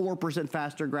 104%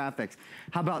 faster graphics.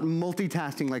 How about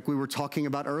multitasking like we were talking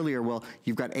about earlier? Well,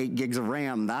 you've got 8 gigs of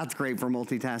RAM. That's great for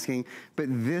multitasking. But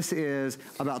this is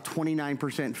about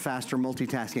 29% faster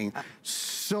multitasking.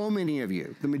 So many of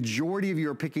you, the majority of you,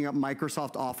 are picking up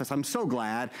Microsoft Office. I'm so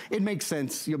glad. It makes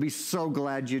sense. You'll be so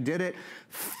glad you did it.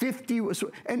 50,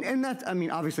 and that's, I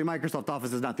mean, obviously Microsoft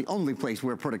Office is not the only place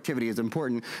where productivity is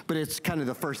important, but it's kind of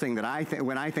the first thing that I think,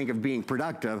 when I think of being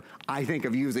productive, I think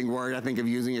of using Word, I think of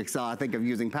using Excel, I think of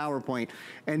using PowerPoint.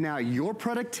 And now your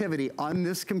productivity on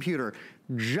this computer,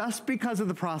 just because of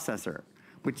the processor,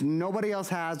 which nobody else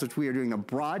has, which we are doing a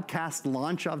broadcast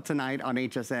launch of tonight on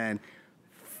HSN,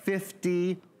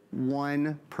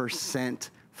 51%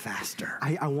 faster.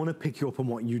 I want to pick you up on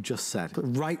what you just said,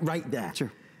 right there.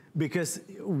 Sure. Because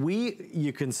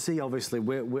you can see, obviously,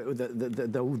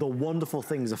 the wonderful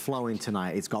things are flowing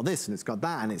tonight. It's got this and it's got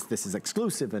that, and this is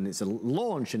exclusive, and it's a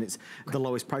launch, and it's the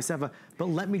lowest price ever. But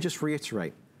let me just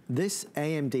reiterate, this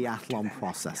AMD Athlon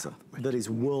processor that is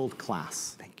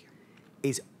world-class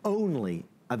is only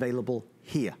available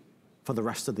here for the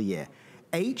rest of the year.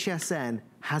 HSN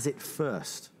has it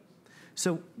first.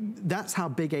 So that's how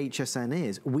big HSN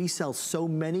is. We sell so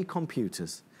many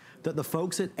computers that the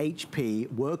folks at HP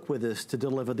work with us to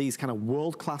deliver these kind of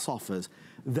world-class offers.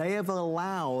 They have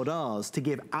allowed us to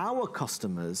give our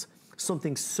customers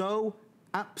something so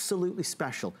absolutely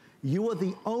special. You are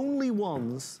the only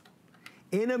ones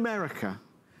in America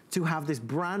to have this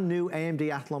brand new AMD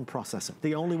Athlon processor.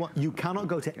 The only one, you cannot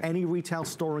go to any retail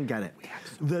store and get it.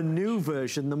 The new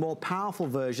version, the more powerful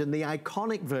version, the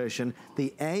iconic version,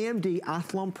 the AMD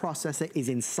Athlon processor is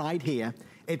inside here.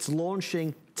 It's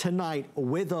launching tonight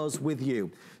with us, with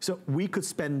you. So we could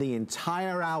spend the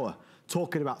entire hour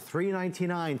talking about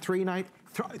 $399,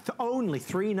 only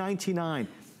 $399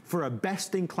 for a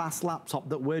best-in-class laptop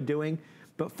that we're doing.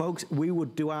 But folks, we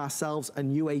would do ourselves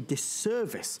and you a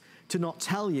disservice to not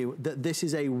tell you that this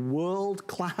is a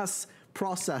world-class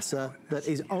processor that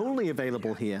is only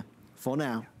available here for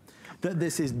now, that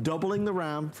this is doubling the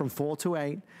RAM from 4 to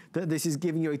 8, that this is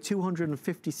giving you a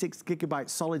 256 gigabyte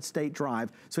solid state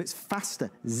drive, so it's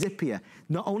faster, zippier,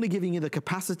 not only giving you the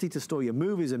capacity to store your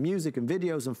movies and music and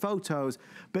videos and photos,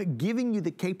 but giving you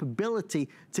the capability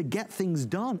to get things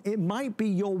done. It might be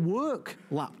your work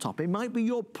laptop, it might be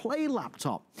your play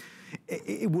laptop.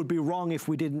 It would be wrong if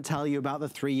we didn't tell you about the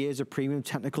 3 years of premium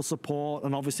technical support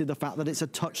and obviously the fact that it's a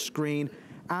touch screen.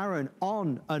 Aaron,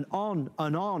 on and on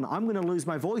and on. I'm gonna lose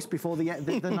my voice before the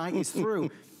night is through.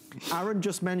 Aaron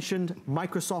just mentioned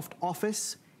Microsoft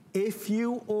Office. If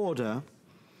you order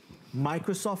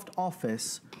Microsoft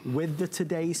Office with the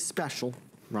today's special,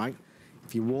 right?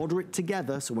 If you order it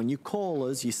together, so when you call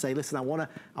us, you say, listen, I wanna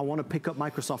pick up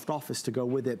Microsoft Office to go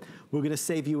with it, we're gonna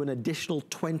save you an additional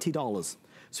 $20.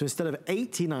 So instead of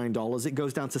 $89, it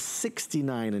goes down to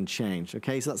 $69 and change,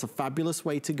 okay? So that's a fabulous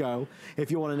way to go. If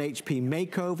you want an HP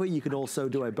makeover, you can also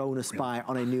do a bonus buy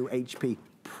on a new HP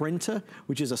printer,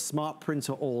 which is a smart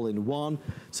printer all-in-one.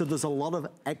 So there's a lot of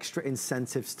extra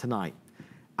incentives tonight.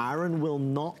 Aaron will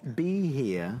not be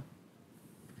here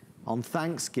on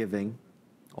Thanksgiving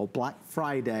or Black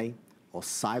Friday or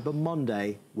Cyber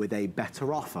Monday with a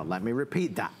better offer. Let me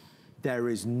repeat that. There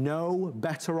is no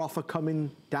better offer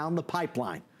coming down the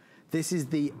pipeline. This is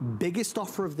the biggest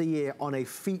offer of the year on a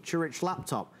feature-rich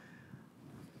laptop.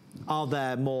 Are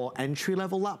there more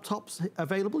entry-level laptops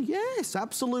available? Yes,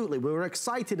 absolutely. We're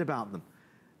excited about them.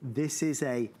 This is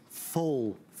a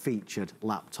full-featured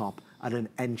laptop at an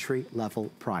entry-level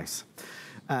price.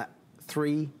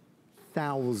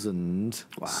 3,000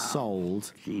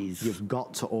 sold. Jeez. You've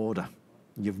got to order.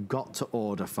 You've got to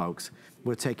order, folks.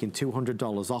 We're taking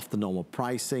 $200 off the normal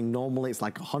pricing. Normally it's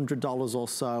like $100 or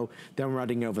so. Then we're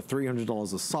adding over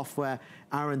 $300 of software.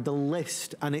 Aaron, the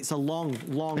list, and it's a long,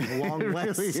 long, long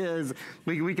list. It really is.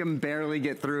 We can barely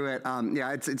get through it.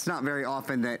 Yeah, it's not very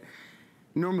often that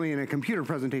normally in a computer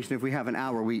presentation, if we have an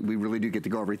hour, we really do get to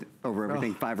go over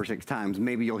everything 5 or 6 times.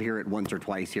 Maybe you'll hear it once or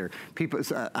twice here. People,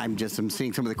 I'm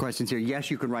seeing some of the questions here. Yes,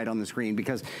 you can write on the screen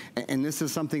because, and this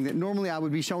is something that normally I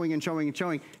would be showing and showing and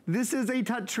showing. This is a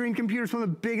touchscreen computer. It's one of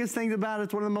the biggest things about it.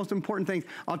 It's one of the most important things.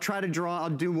 I'll try to draw. I'll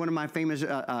do one of my famous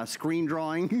screen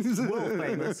drawings. World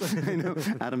famous. I know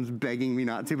Adam's begging me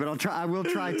not to, but I will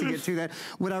try to get to that.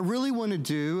 What I really want to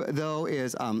do though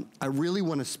is I really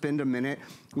want to spend a minute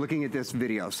looking at this video.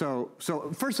 So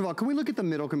first of all, can we look at the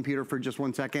middle computer for just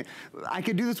 1 second? I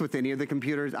could do this with any of the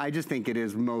computers. I just think it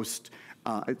is most,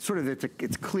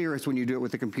 it's clearest when you do it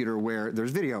with a computer where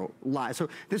there's video live. So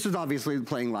this is obviously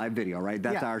playing live video, right?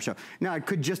 That's our show. Now it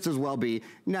could just as well be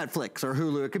Netflix or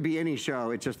Hulu. It could be any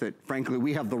show. It's just that frankly,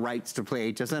 we have the rights to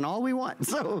play HSN all we want.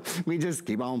 So we just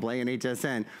keep on playing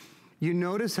HSN. You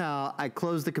notice how I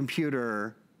close the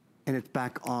computer and it's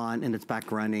back on and it's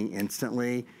back running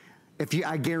instantly.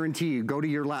 I guarantee you, go to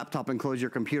your laptop and close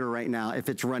your computer right now. If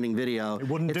it's running video, it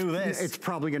wouldn't do this. It's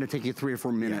probably going to take you 3 or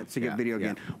 4 minutes to get video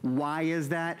again. Why is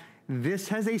that? This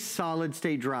has a solid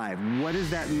state drive. What does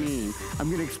that mean?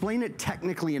 I'm going to explain it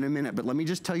technically in a minute, but let me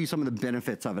just tell you some of the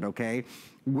benefits of it, okay?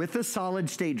 With a solid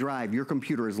state drive, your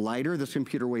computer is lighter. This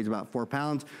computer weighs about 4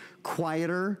 pounds,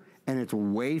 quieter, and it's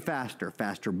way faster.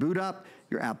 Faster boot up.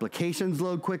 Your applications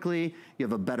load quickly. You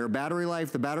have a better battery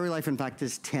life. The battery life, in fact,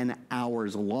 is 10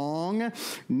 hours long.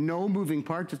 No moving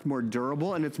parts. It's more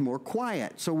durable and it's more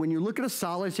quiet. So when you look at a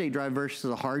solid state drive versus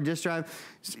a hard disk drive,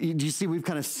 do you see we've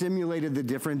kind of simulated the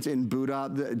difference in boot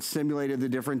up, simulated the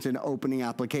difference in opening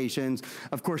applications.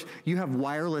 Of course, you have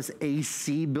wireless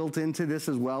AC built into this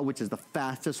as well, which is the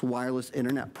fastest wireless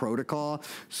internet protocol.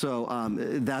 So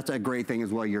that's a great thing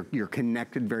as well. You're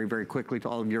connected very, very quickly to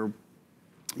all of your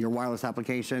wireless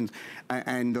applications,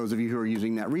 and those of you who are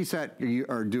using that reset, you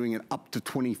are doing it up to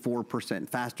 24%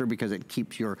 faster because it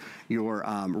keeps your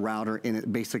router in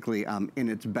it basically in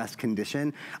its best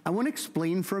condition. I want to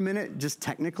explain for a minute, just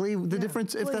technically, the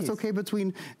difference, if that's okay,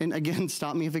 between, and again,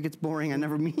 stop me if it gets boring. I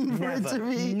never mean for it to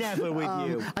be. Never with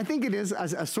you. I think it is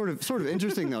a sort of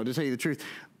interesting though, to tell you the truth.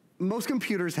 most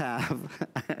computers have,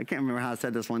 I can't remember how I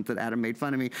said this once that Adam made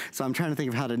fun of me, so I'm trying to think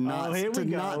of how to not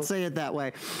say it that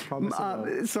way.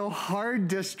 So hard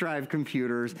disk drive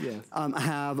computers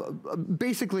have,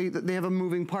 basically, they have a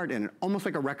moving part in it, almost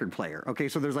like a record player, okay?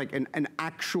 So there's like an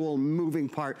actual moving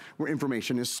part where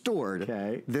information is stored.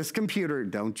 Okay. This computer,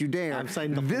 don't you dare. I'm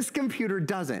saying this computer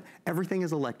doesn't. Everything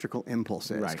is electrical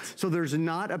impulses. Right. So there's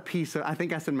not a piece of, I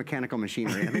think I said mechanical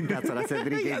machinery. I think that's what I said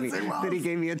that he gave me. That he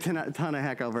gave me a ton of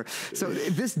heck over. So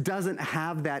this doesn't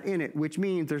have that in it, which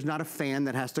means there's not a fan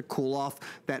that has to cool off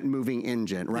that moving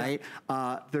engine, right?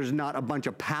 Yeah. There's not a bunch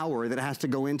of power that has to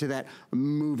go into that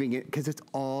moving it, because it's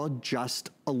all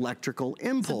just electrical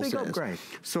impulses. It's a big upgrade.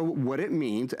 So what it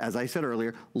means, as I said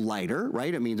earlier, lighter,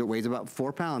 right? It means it weighs about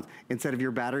 4 pounds. Instead of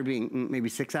your battery being maybe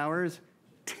 6 hours,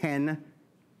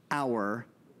 10-hour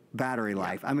battery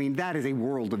life. I mean, that is a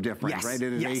world of difference, right?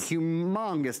 It is a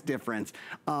humongous difference.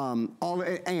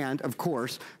 And of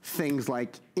course, things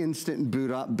like instant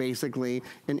boot up, basically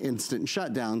an instant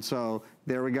shutdown. So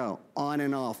there we go, on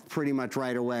and off pretty much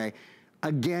right away.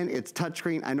 Again, it's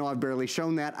touchscreen. I know I've barely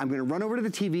shown that. I'm gonna run over to the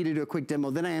TV to do a quick demo.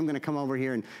 Then I am gonna come over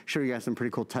here and show you guys some pretty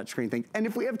cool touchscreen things. And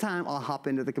if we have time, I'll hop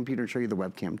into the computer and show you the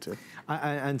webcam too.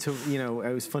 And so, you know,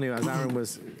 it was funny as Aaron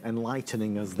was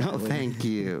enlightening us. Oh, thank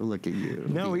you. Look at you.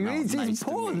 No, it's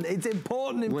important. It's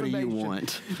important information.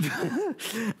 What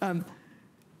do you want?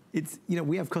 It's, you know,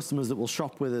 we have customers that will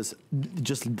shop with us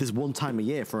just this one time a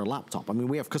year for a laptop. I mean,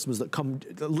 we have customers that come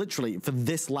literally for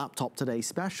this laptop today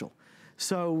special.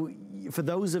 So for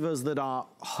those of us that are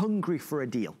hungry for a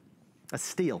deal, a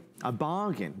steal, a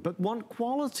bargain, but want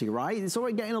quality, right? It's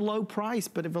already getting a low price,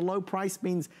 but if a low price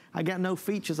means I get no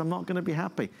features, I'm not gonna be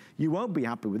happy. You won't be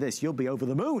happy with this. You'll be over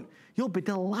the moon. You'll be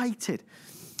delighted.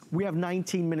 We have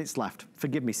 19 minutes left.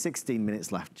 Forgive me, 16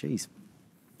 minutes left. Jeez,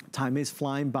 time is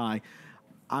flying by.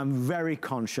 I'm very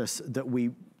conscious that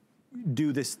we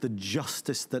do this the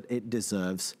justice that it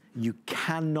deserves. You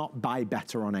cannot buy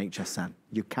better on HSN.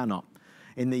 You cannot.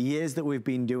 In the years that we've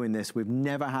been doing this, we've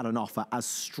never had an offer as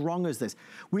strong as this.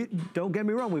 Don't get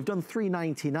me wrong, we've done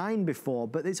 $399 before,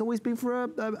 but it's always been for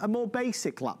a more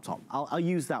basic laptop. I'll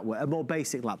use that word, a more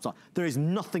basic laptop. There is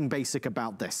nothing basic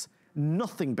about this.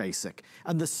 Nothing basic.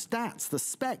 And the stats, the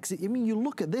specs, I mean, you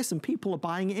look at this and people are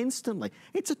buying it instantly.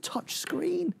 It's a touch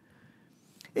screen.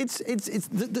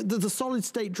 The solid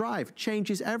state drive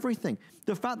changes everything.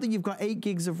 The fact that you've got 8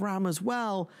 gigs of RAM as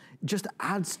well just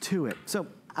adds to it. So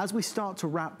as we start to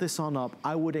wrap this on up,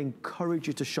 I would encourage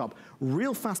you to shop.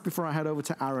 Real fast before I head over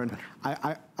to Aaron,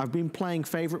 I've been playing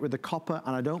favorite with the copper,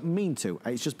 and I don't mean to.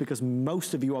 It's just because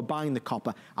most of you are buying the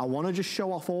copper. I want to just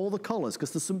show off all the colors,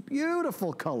 because there's some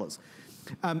beautiful colors.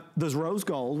 There's rose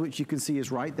gold, which you can see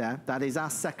is right there. That is our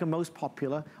second most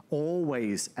popular,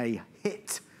 always a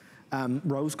hit.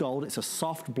 Rose gold, it's a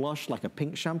soft blush like a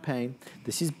pink champagne.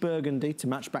 This is burgundy to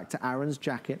match back to Aaron's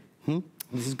jacket.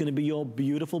 This is gonna be your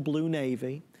beautiful blue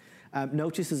navy.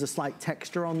 Notice there's a slight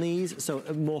texture on these, so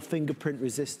more fingerprint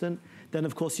resistant. Then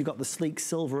of course you've got the sleek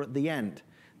silver at the end.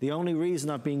 The only reason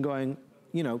I've been going,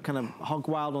 you know, kind of hog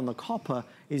wild on the copper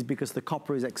is because the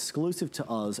copper is exclusive to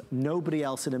us. Nobody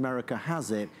else in America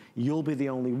has it. You'll be the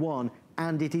only one.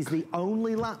 And it is the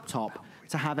only laptop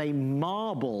to have a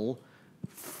marble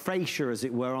fascia, as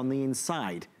it were, on the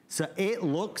inside. So it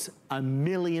looks $1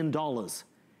 million.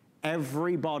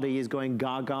 Everybody is going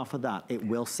gaga for that. It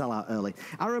will sell out early.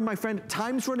 Aaron, my friend,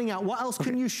 time's running out. What else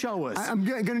can you show us? I'm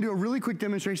gonna do a really quick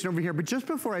demonstration over here, but just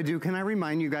before I do, can I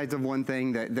remind you guys of one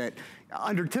thing that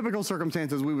under typical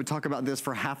circumstances, we would talk about this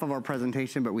for half of our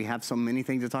presentation, but we have so many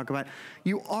things to talk about.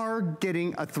 You are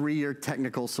getting a 3-year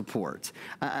technical support.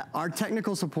 Our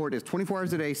technical support is 24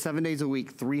 hours a day, 7 days a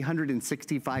week,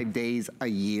 365 days a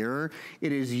year.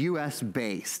 It is US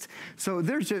based. So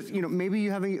there's just, you know, maybe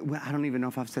you haven't, well, I don't even know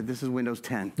if I've said this is Windows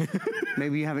 10.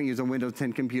 Maybe you haven't used a Windows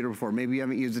 10 computer before. Maybe you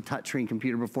haven't used a touchscreen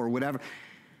computer before, whatever.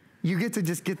 You get to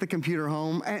just get the computer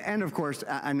home. And of course,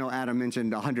 I know Adam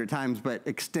mentioned 100 times, but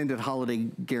extended holiday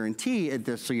guarantee at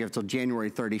this, so you have till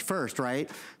January 31st, right?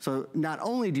 So not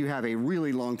only do you have a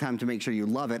really long time to make sure you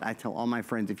love it, I tell all my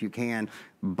friends, if you can,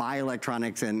 buy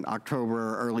electronics in October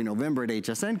or early November at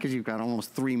HSN, because you've got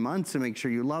almost 3 months to make sure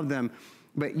you love them.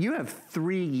 But you have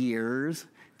 3 years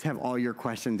to have all your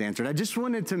questions answered. I just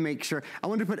wanted to make sure, I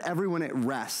wanted to put everyone at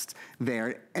rest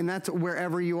there, and that's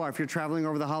wherever you are. If you're traveling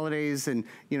over the holidays and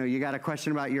you know you got a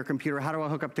question about your computer, how do I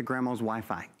hook up to grandma's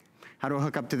Wi-Fi? How do I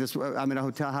hook up to this? I'm in a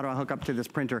hotel. How do I hook up to this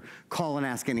printer? Call and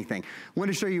ask anything. I want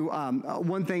to show you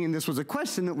one thing, and this was a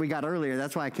question that we got earlier.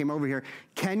 That's why I came over here.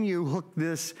 Can you hook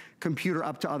this computer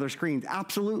up to other screens?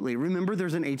 Absolutely. Remember,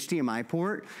 there's an HDMI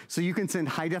port, so you can send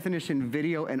high definition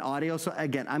video and audio. So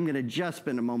again, I'm going to just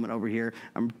spend a moment over here.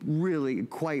 I'm really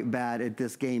quite bad at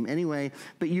this game anyway,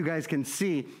 but you guys can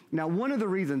see. Now, one of the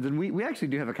reasons, and we actually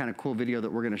do have a kind of cool video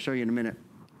that we're going to show you in a minute.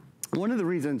 One of the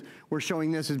reasons we're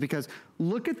showing this is because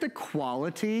look at the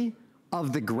quality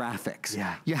of the graphics.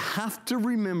 Yeah. You have to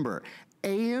remember,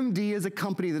 AMD is a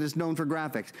company that is known for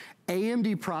graphics.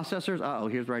 AMD processors,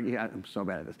 here's where I'm so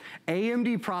bad at this.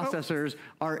 AMD processors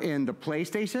are in the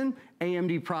PlayStation,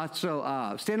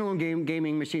 standalone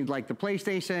gaming machines like the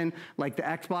PlayStation, like the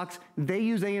Xbox, they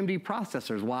use AMD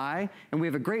processors. Why? And we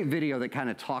have a great video that kind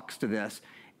of talks to this,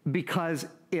 because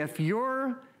if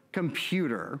your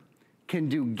computer can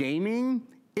do gaming,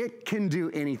 it can do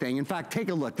anything. In fact, take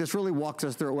a look. This really walks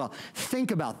us through it well.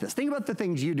 Think about this. Think about the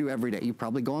things you do every day. You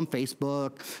probably go on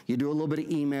Facebook, you do a little bit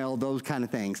of email, those kind of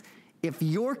things. If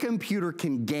your computer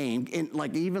can game,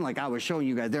 even like I was showing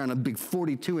you guys there on a big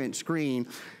 42-inch screen,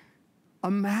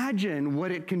 imagine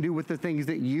what it can do with the things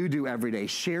that you do every day.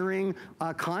 Sharing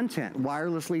content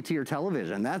wirelessly to your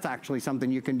television. That's actually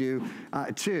something you can do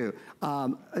too.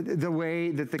 The way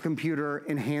that the computer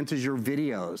enhances your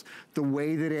videos, the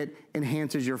way that it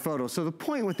enhances your photos. So the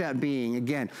point with that being,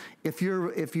 again, if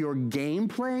your game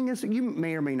playing is, you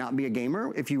may or may not be a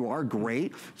gamer. If you are,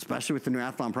 great, especially with the new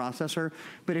Athlon processor.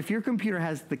 But if your computer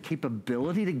has the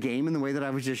capability to game in the way that I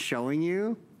was just showing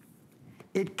you,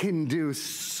 it can do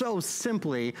so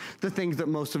simply the things that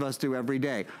most of us do every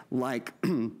day, like,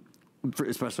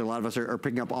 especially a lot of us are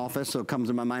picking up Office, so it comes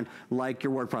in my mind, like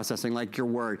your word processing, like your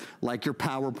Word, like your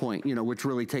PowerPoint, which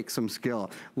really takes some skill,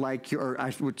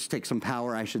 which takes some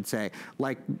power, I should say,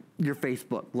 like your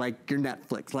Facebook, like your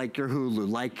Netflix, like your Hulu,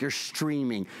 like your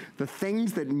streaming. The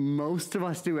things that most of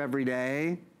us do every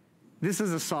day, this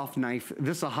is a soft knife,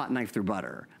 this is a hot knife through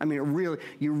butter. I mean,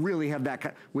 you really have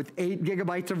that, with 8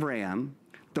 gigabytes of RAM,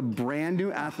 the brand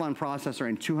new Athlon processor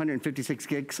and 256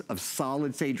 gigs of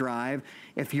solid state drive.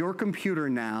 If your computer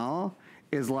now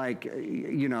is like,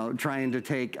 trying to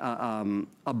take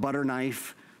a butter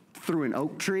knife through an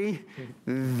oak tree,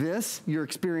 your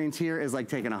experience here is like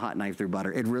taking a hot knife through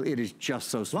butter. It is just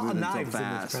so smooth and so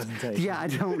fast. Yeah, I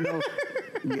don't know.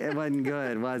 It wasn't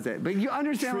good, was it? But you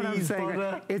understand what I'm saying.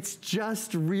 Right? It's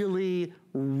just really,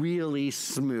 really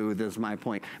smooth is my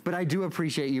point. But I do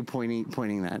appreciate you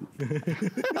pointing that.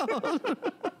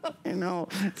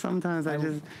 Sometimes I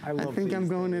think I'm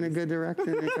going in a good direction.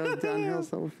 It goes downhill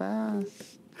so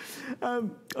fast.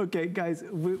 Okay, guys,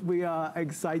 we are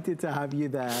excited to have you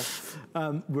there.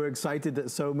 We're excited that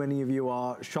so many of you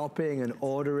are shopping and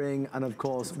ordering. And of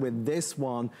course, with this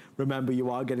one, remember,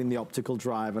 you are getting the optical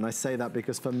drive. And I say that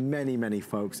because for many, many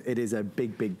folks, it is a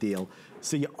big, big deal.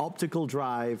 So your optical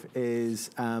drive is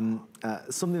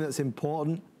something that's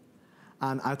important.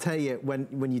 And I'll tell you,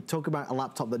 when you talk about a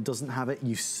laptop that doesn't have it,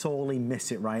 you sorely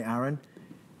miss it, right, Aaron?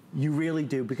 You really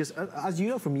do, because as you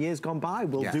know from years gone by,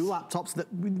 we'll do laptops that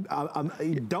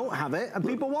don't have it, and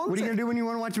people want it. What are you going to do when you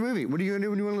want to watch a movie? What are you going to do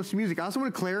when you want to listen to music? I also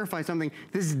want to clarify something.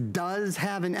 This does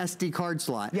have an SD card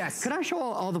slot. Yes. Could I show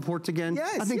all the ports again?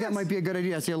 Yes. I think that might be a good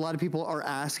idea. I see a lot of people are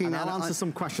asking and that. I'll answer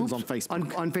some questions on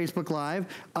Facebook. On Facebook Live.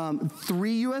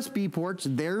 3 USB ports.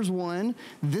 There's one.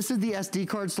 This is the SD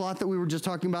card slot that we were just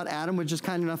talking about. Adam was just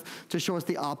kind enough to show us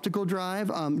the optical drive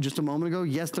just a moment ago.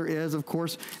 Yes, there is, of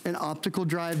course, an optical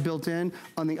drive built in.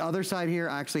 On the other side here,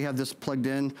 I actually have this plugged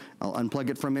in. I'll unplug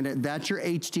it for a minute. That's your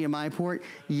HDMI port.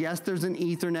 Yes, there's an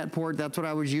Ethernet port. That's what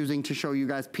I was using to show you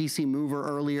guys PC Mover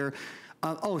earlier.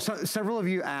 Several of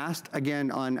you asked,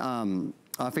 again, on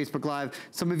Facebook Live,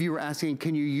 some of you were asking,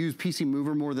 can you use PC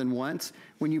Mover more than once?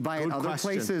 When you buy it other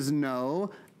places, no.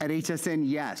 At HSN,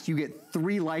 yes. You get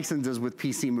 3 licenses with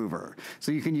PC Mover.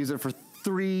 So you can use it for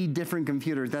 3 different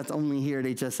computers. That's only here at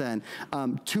HSN.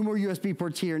 2 more USB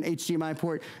ports here, an HDMI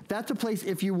port. That's a place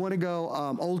if you want to go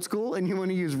old school and you want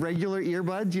to use regular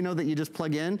earbuds, that you just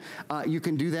plug in. You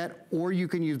can do that, or you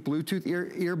can use Bluetooth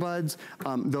earbuds.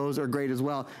 Those are great as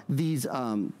well. These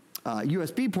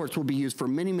USB ports will be used for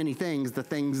many, many things. The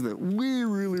things that we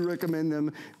really recommend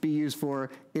them be used for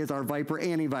is our Viper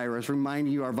antivirus.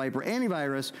 Reminding you, our Viper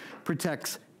antivirus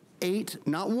protects 8,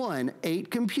 not 1,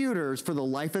 8 computers for the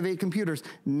life of 8 computers,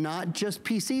 not just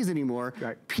PCs anymore,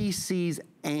 PCs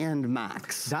and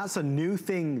Macs. That's a new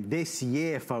thing this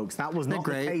year, folks. That was not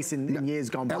the case in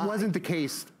years gone by. That wasn't the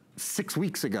case 6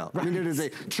 weeks ago. Right. I mean, it is a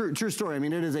true story. I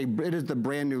mean, it is the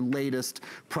brand new latest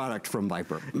product from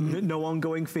Viper. No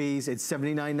ongoing fees. It's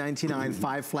 $79.99,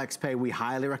 5 flex pay. We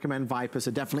highly recommend Viper,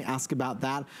 so definitely ask about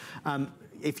that.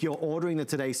 If you're ordering the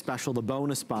Today Special, the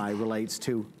bonus buy relates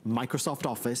to Microsoft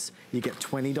Office. You get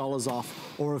 $20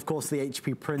 off, or of course the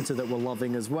HP printer that we're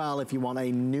loving as well. If you want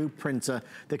a new printer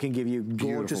that can give you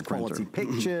gorgeous quality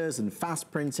pictures and fast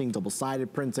printing,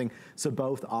 double-sided printing, so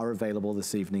both are available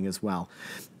this evening as well.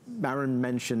 Aaron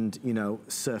mentioned, you know,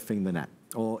 surfing the net,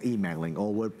 or emailing,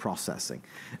 or word processing.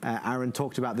 Aaron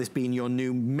talked about this being your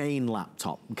new main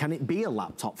laptop. Can it be a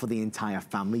laptop for the entire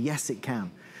family? Yes, it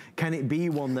can. Can it be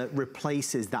one that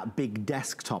replaces that big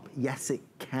desktop? Yes, it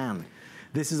can.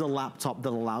 This is a laptop that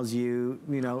allows you,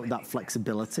 you know, that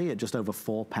flexibility at just over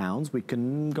 4 pounds. We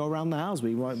can go around the house.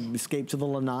 We want to escape to the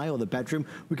lanai or the bedroom.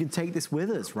 We can take this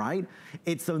with us, right?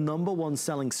 It's the #1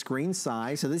 selling screen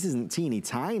size, so this isn't teeny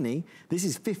tiny. This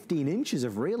is 15 inches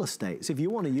of real estate. So if you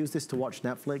want to use this to watch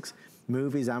Netflix,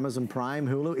 movies, Amazon Prime,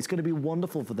 Hulu, it's going to be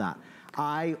wonderful for that.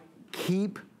 I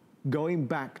keep going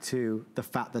back to the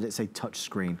fact that it's a touch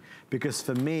screen, because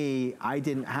for me, I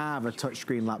didn't have a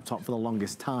touchscreen laptop for the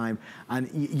longest time, and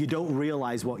you don't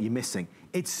realize what you're missing.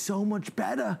 It's so much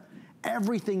better.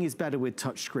 Everything is better with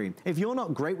touchscreen. If you're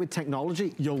not great with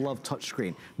technology, you'll love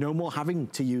touchscreen. No more having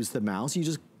to use the mouse, you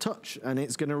just touch and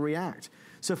it's gonna react.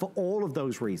 So for all of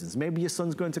those reasons, maybe your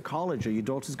son's going to college or your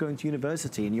daughter's going to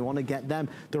university and you wanna get them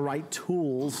the right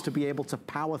tools to be able to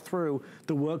power through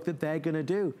the work that they're gonna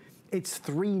do. It's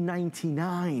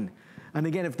 $399. And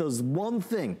again, if there's one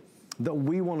thing that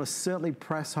we want to certainly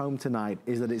press home tonight,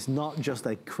 is that it's not just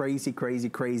a crazy, crazy,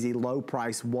 crazy low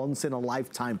price, once in a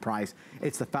lifetime price.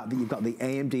 It's the fact that you've got the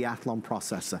AMD Athlon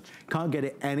processor. Can't get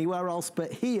it anywhere else but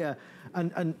here.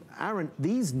 And Aaron,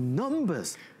 these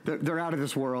numbers, they're out of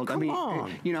this world. Come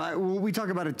on. You know, we talk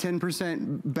about a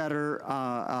 10% better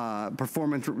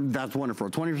performance, that's wonderful.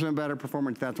 20% better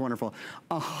performance, that's wonderful.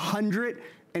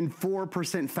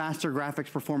 104% faster graphics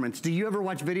performance. Do you ever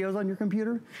watch videos on your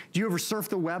computer? Do you ever surf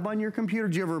the web on your computer?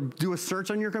 Do you ever do a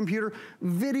search on your computer?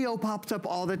 Video pops up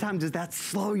all the time. Does that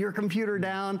slow your computer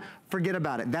down? Forget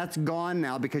about it. That's gone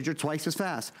now because you're twice as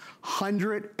fast.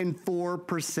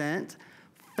 104%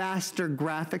 faster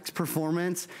graphics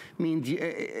performance means,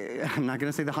 I'm not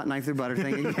gonna say the hot knife through butter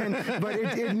thing again, but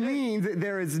it means that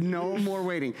there is no more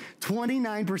waiting.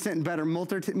 29% better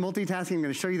multitasking, I'm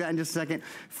gonna show you that in just a second.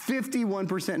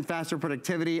 51% faster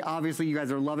productivity. Obviously, you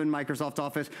guys are loving Microsoft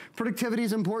Office. Productivity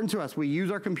is important to us. We use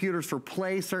our computers for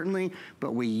play, certainly,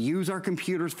 but we use our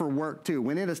computers for work too.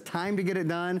 When it is time to get it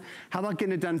done, how about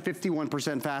getting it done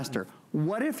 51% faster?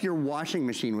 What if your washing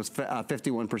machine was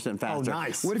 51% faster? Oh,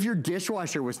 nice. What if your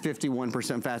dishwasher was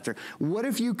 51% faster? What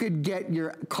if you could get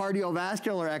your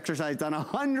cardiovascular exercise done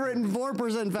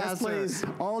 104% faster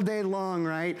all day long,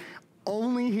 right?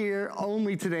 Only here,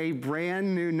 only today,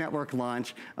 brand new network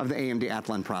launch of the AMD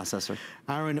Athlon processor.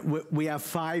 Aaron, we have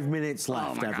 5 minutes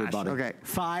left, everybody. Gosh. Okay.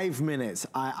 5 minutes.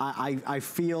 I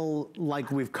feel like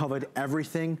we've covered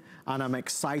everything, and I'm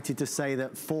excited to say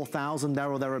that 4,000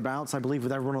 there or thereabouts, I believe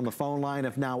with everyone on the phone line,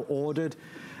 have now ordered.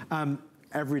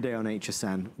 Every day on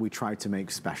HSN, we try to make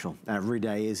special. Every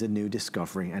day is a new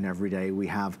discovery, and every day we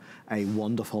have a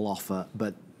wonderful offer,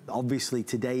 but obviously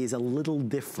today is a little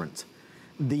different.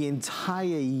 The entire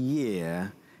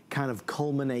year kind of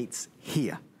culminates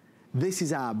here. This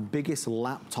is our biggest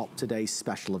laptop today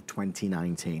special of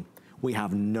 2019. We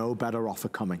have no better offer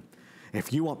coming.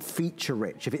 If you want feature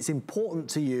rich, if it's important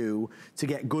to you to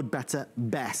get good, better,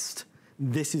 best,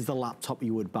 this is the laptop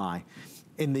you would buy.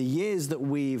 In the years that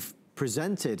we've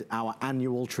presented our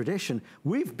annual tradition,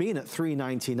 we've been at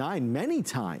 $399 many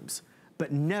times,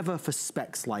 but never for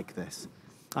specs like this.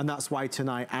 And that's why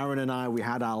tonight, Aaron and I, we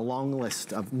had our long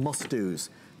list of must-dos,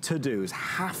 to-dos,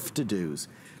 have-to-dos,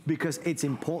 because it's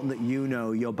important that you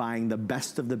know you're buying the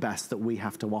best of the best that we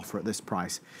have to offer at this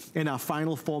price. In our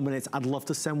final 4 minutes, I'd love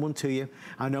to send one to you.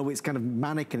 I know it's kind of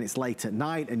manic and it's late at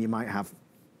night and you might have,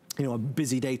 you know, a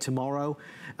busy day tomorrow.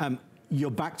 You're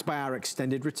backed by our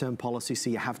extended return policy, so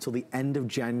you have till the end of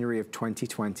January of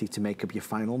 2020 to make up your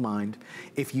final mind.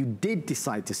 If you did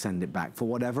decide to send it back for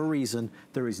whatever reason,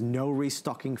 there is no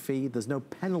restocking fee. There's no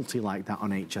penalty like that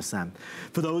on HSN.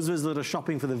 For those of us that are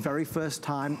shopping for the very first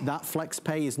time, that flex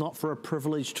pay is not for a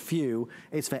privileged few.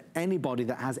 It's for anybody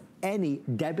that has any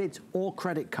debit or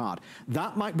credit card.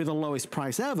 That might be the lowest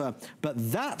price ever, but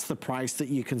that's the price that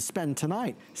you can spend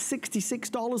tonight.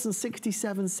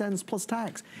 $66.67 plus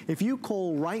tax. If you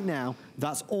call right now,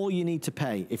 that's all you need to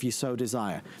pay if you so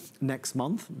desire. Next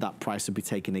month, that price will be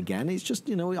taken again. It's just,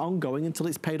 you know, ongoing until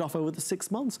it's paid off over the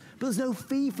 6 months. But there's no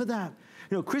fee for that.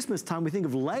 You know, Christmas time, we think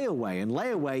of layaway, and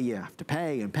layaway, you have to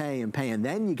pay and pay and pay, and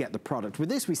then you get the product. With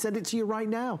this, we send it to you right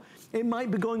now. It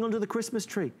might be going under the Christmas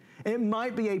tree. It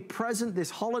might be a present this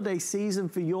holiday season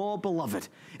for your beloved.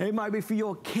 It might be for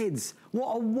your kids.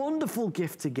 What a wonderful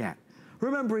gift to get.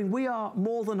 Remembering we are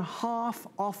more than half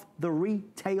off the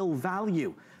retail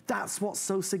value. That's what's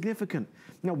so significant.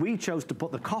 Now, we chose to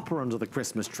put the copper under the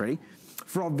Christmas tree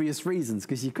for obvious reasons,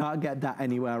 because you can't get that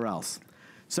anywhere else.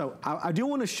 So I do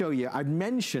want to show you, I'd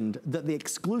mentioned that the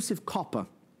exclusive copper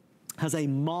has a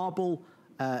marble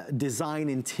design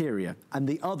interior, and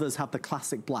the others have the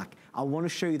classic black. I want to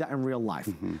show you that in real life.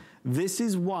 This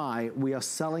is why we are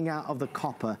selling out of the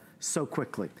copper so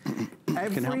quickly.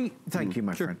 Thank you,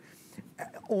 my friend.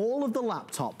 All of the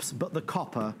laptops but the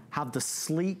copper have the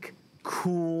sleek,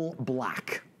 cool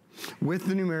black. With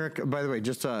the numeric, by the way,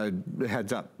 just a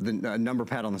heads up, the number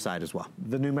pad on the side as well.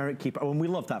 The numeric keeper. Oh, and we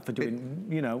love that for doing,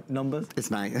 you know, numbers.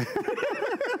 It's nice.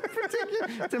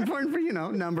 It's important for, you know,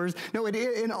 numbers. No,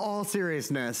 in all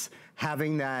seriousness,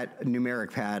 having that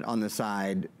numeric pad on the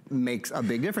side makes a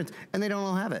big difference, and they don't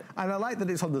all have it. And I like that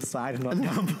it's on the side and not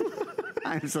down.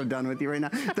 I'm so done with you right now.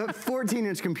 The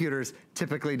 14-inch computers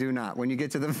typically do not. When you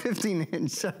get to the 15-inch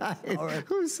side, right.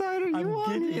 Whose side are you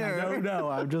on here? No,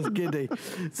 I'm just giddy.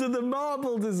 So the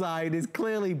marble design is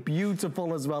clearly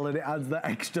beautiful as well, and it adds the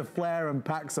extra flair and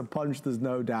packs a punch, there's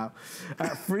no doubt.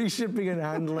 Free shipping and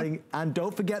handling, and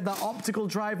don't forget that optical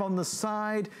drive on the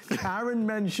side. Aaron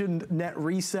mentioned net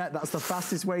reset. That's the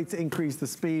fastest way to increase the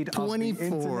speed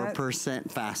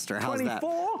 24% faster. How's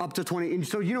 24? That? Up to 20.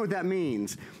 So you know what that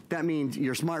means? That means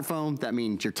your smartphone, that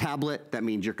means your tablet, that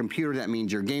means your computer, that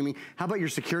means your gaming. How about your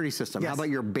security system? Yes. How about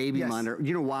your baby monitor?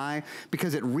 You know why?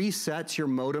 Because it resets your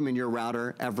modem and your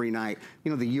router every night. You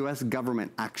know, the US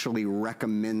government actually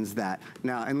recommends that.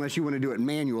 Now, unless you want to do it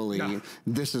manually,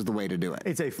 this is the way to do it.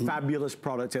 It's a fabulous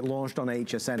product. It launched on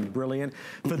HSN, brilliant.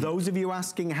 For those of you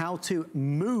asking how to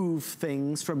move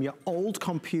things from your old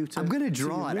computer. I'm going to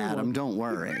draw it, Adam, don't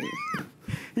worry.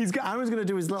 Aaron's going to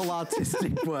do his little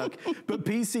artistic work. But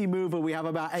PC Mover, we have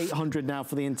about 800 now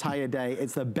for the entire day.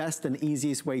 It's the best and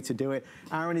easiest way to do it.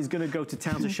 Aaron is going to go to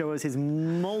town to show us his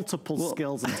multiple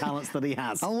skills and talents that he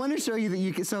has. I want to show you that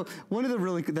you can, so one of the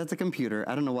really, that's a computer.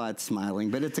 I don't know why it's smiling,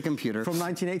 but it's a computer. From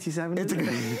 1987?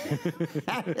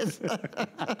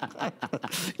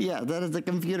 Yeah, that is a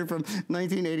computer from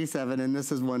 1987, and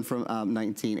this is one from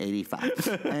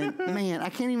 1985. And man, I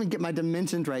can't even get my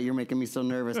dimensions right. You're making me so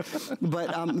nervous. But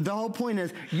the whole point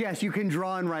is, yes, you can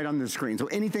draw and write on the screen. So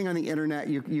anything on the internet,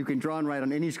 you can draw and write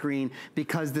on any screen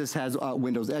because this has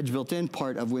Windows Edge built in,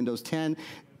 part of Windows 10.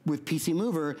 With PC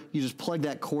Mover, you just plug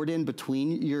that cord in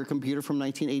between your computer from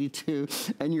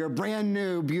 1982 and your brand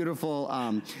new, beautiful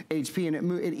HP,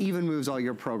 and it even moves all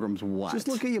your programs. What? Just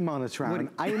look at your monitor,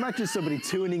 Aaron. I imagine somebody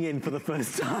tuning in for the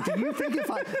first time. Do you think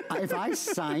if I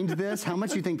signed this, how much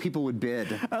do you think people would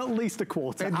bid? At least a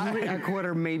quarter. A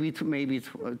quarter, maybe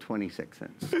 26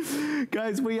 cents.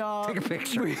 Guys, we are... Take a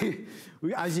picture.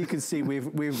 As you can see,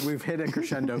 we've hit a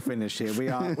crescendo finish here.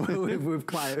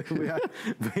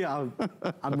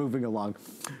 I'm moving along.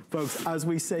 Folks, as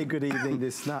we say good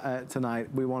evening tonight,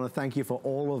 we want to thank you for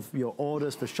all of your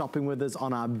orders, for shopping with us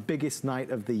on our biggest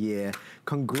night of the year.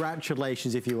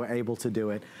 Congratulations if you were able to do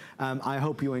it. I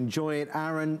hope you enjoy it.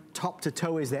 Aaron, top to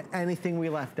toe, is there anything we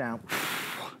left out?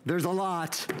 There's a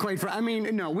lot. I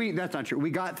mean, no, that's not true.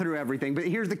 We got through everything, but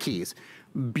here's the keys.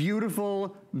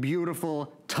 Beautiful,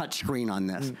 beautiful touchscreen on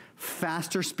this.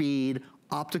 Faster speed,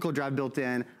 optical drive built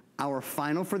in. Our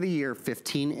final for the year,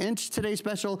 15-inch Today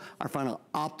Special. Our final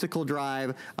optical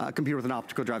drive, computer with an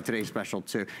optical drive Today Special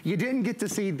too. You didn't get to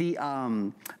see the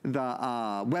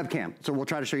webcam, so we'll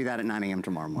try to show you that at 9 a.m.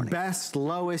 tomorrow morning. Best,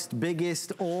 lowest,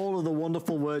 biggest, all of the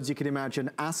wonderful words you can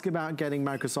imagine. Ask about getting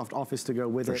Microsoft Office to go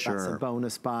with it. Sure. That's a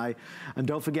bonus buy. And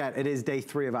don't forget, it is day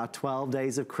 3 of our 12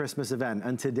 Days of Christmas event.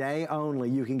 And today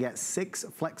only, you can get 6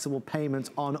 flexible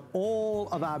payments on all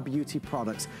of our beauty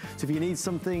products. So if you need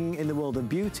something in the world of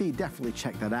beauty, definitely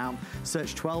check that out.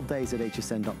 Search 12 days at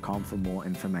hsn.com for more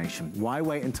information. Why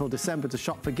wait until December to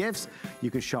shop for gifts?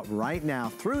 You can shop right now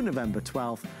through November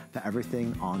 12th for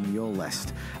everything on your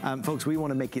list. Folks, we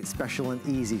want to make it special and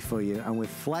easy for you, and with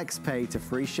FlexPay to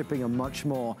free shipping and much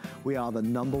more, we are the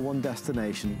 #1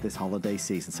 destination this holiday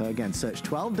season. So again, search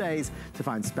 12 days to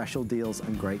find special deals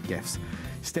and great gifts.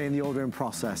 Stay in the ordering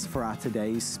process for our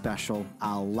today's special,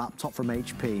 our laptop from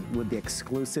HP with the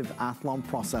exclusive Athlon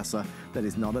processor that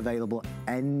is not available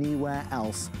anywhere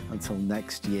else until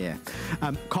next year.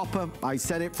 Copper, I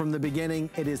said it from the beginning,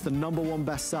 it is the #1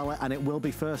 bestseller and it will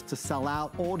be first to sell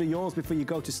out. Order yours before you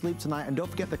go to sleep tonight, and don't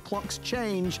forget the clocks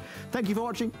change. Thank you for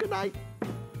watching. Good night.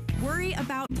 Worry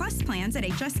about Plus plans at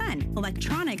HSN.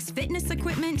 Electronics, fitness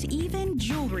equipment, even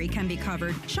jewelry can be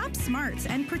covered. Shop smart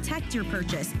and protect your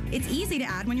purchase. It's easy to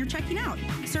add when you're checking out.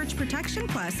 Search Protection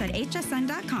Plus at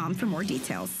hsn.com for more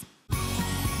details.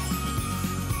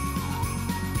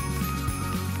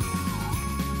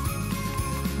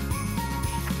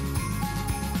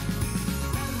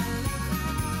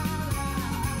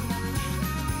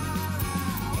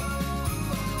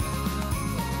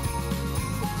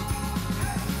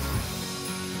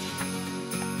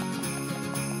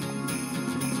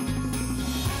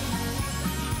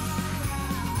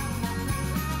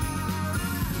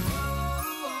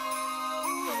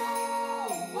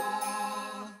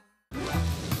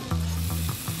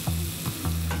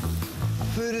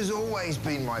 Food has always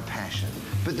been my passion,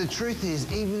 but the truth is,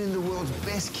 even in the world's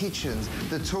best kitchens,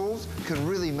 the tools can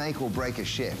really make or break a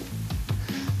chef.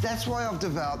 That's why I've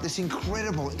developed this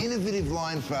incredible, innovative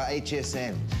line for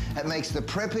HSN. It makes the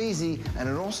prep easy, and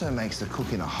it also makes the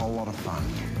cooking a whole lot of fun.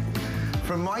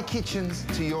 From my kitchens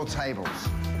to your tables.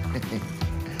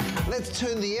 Let's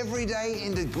turn the everyday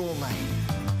into gourmet.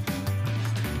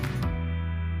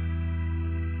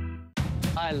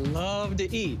 I love to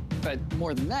eat, but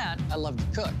more than that, I love to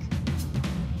cook.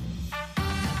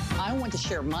 I want to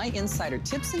share my insider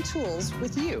tips and tools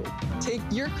with you. Take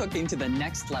your cooking to the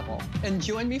next level and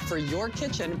join me for Your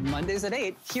Kitchen Mondays at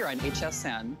 8 here on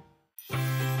HSN.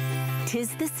 'Tis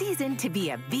the season to be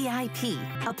a VIP.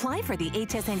 Apply for the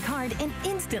HSN card and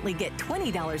instantly get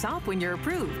 $20 off when you're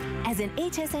approved. As an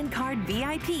HSN card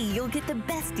VIP, you'll get the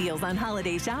best deals on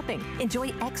holiday shopping.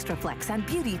 Enjoy extra flex on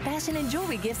beauty, fashion, and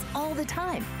jewelry gifts all the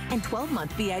time. And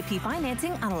 12-month VIP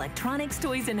financing on electronics,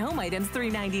 toys, and home items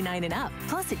 $3.99 and up.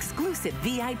 Plus exclusive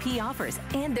VIP offers.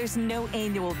 And there's no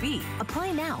annual fee.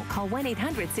 Apply now. Call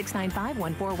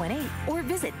 1-800-695-1418 or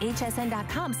visit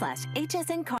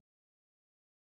hsn.com/HSN card.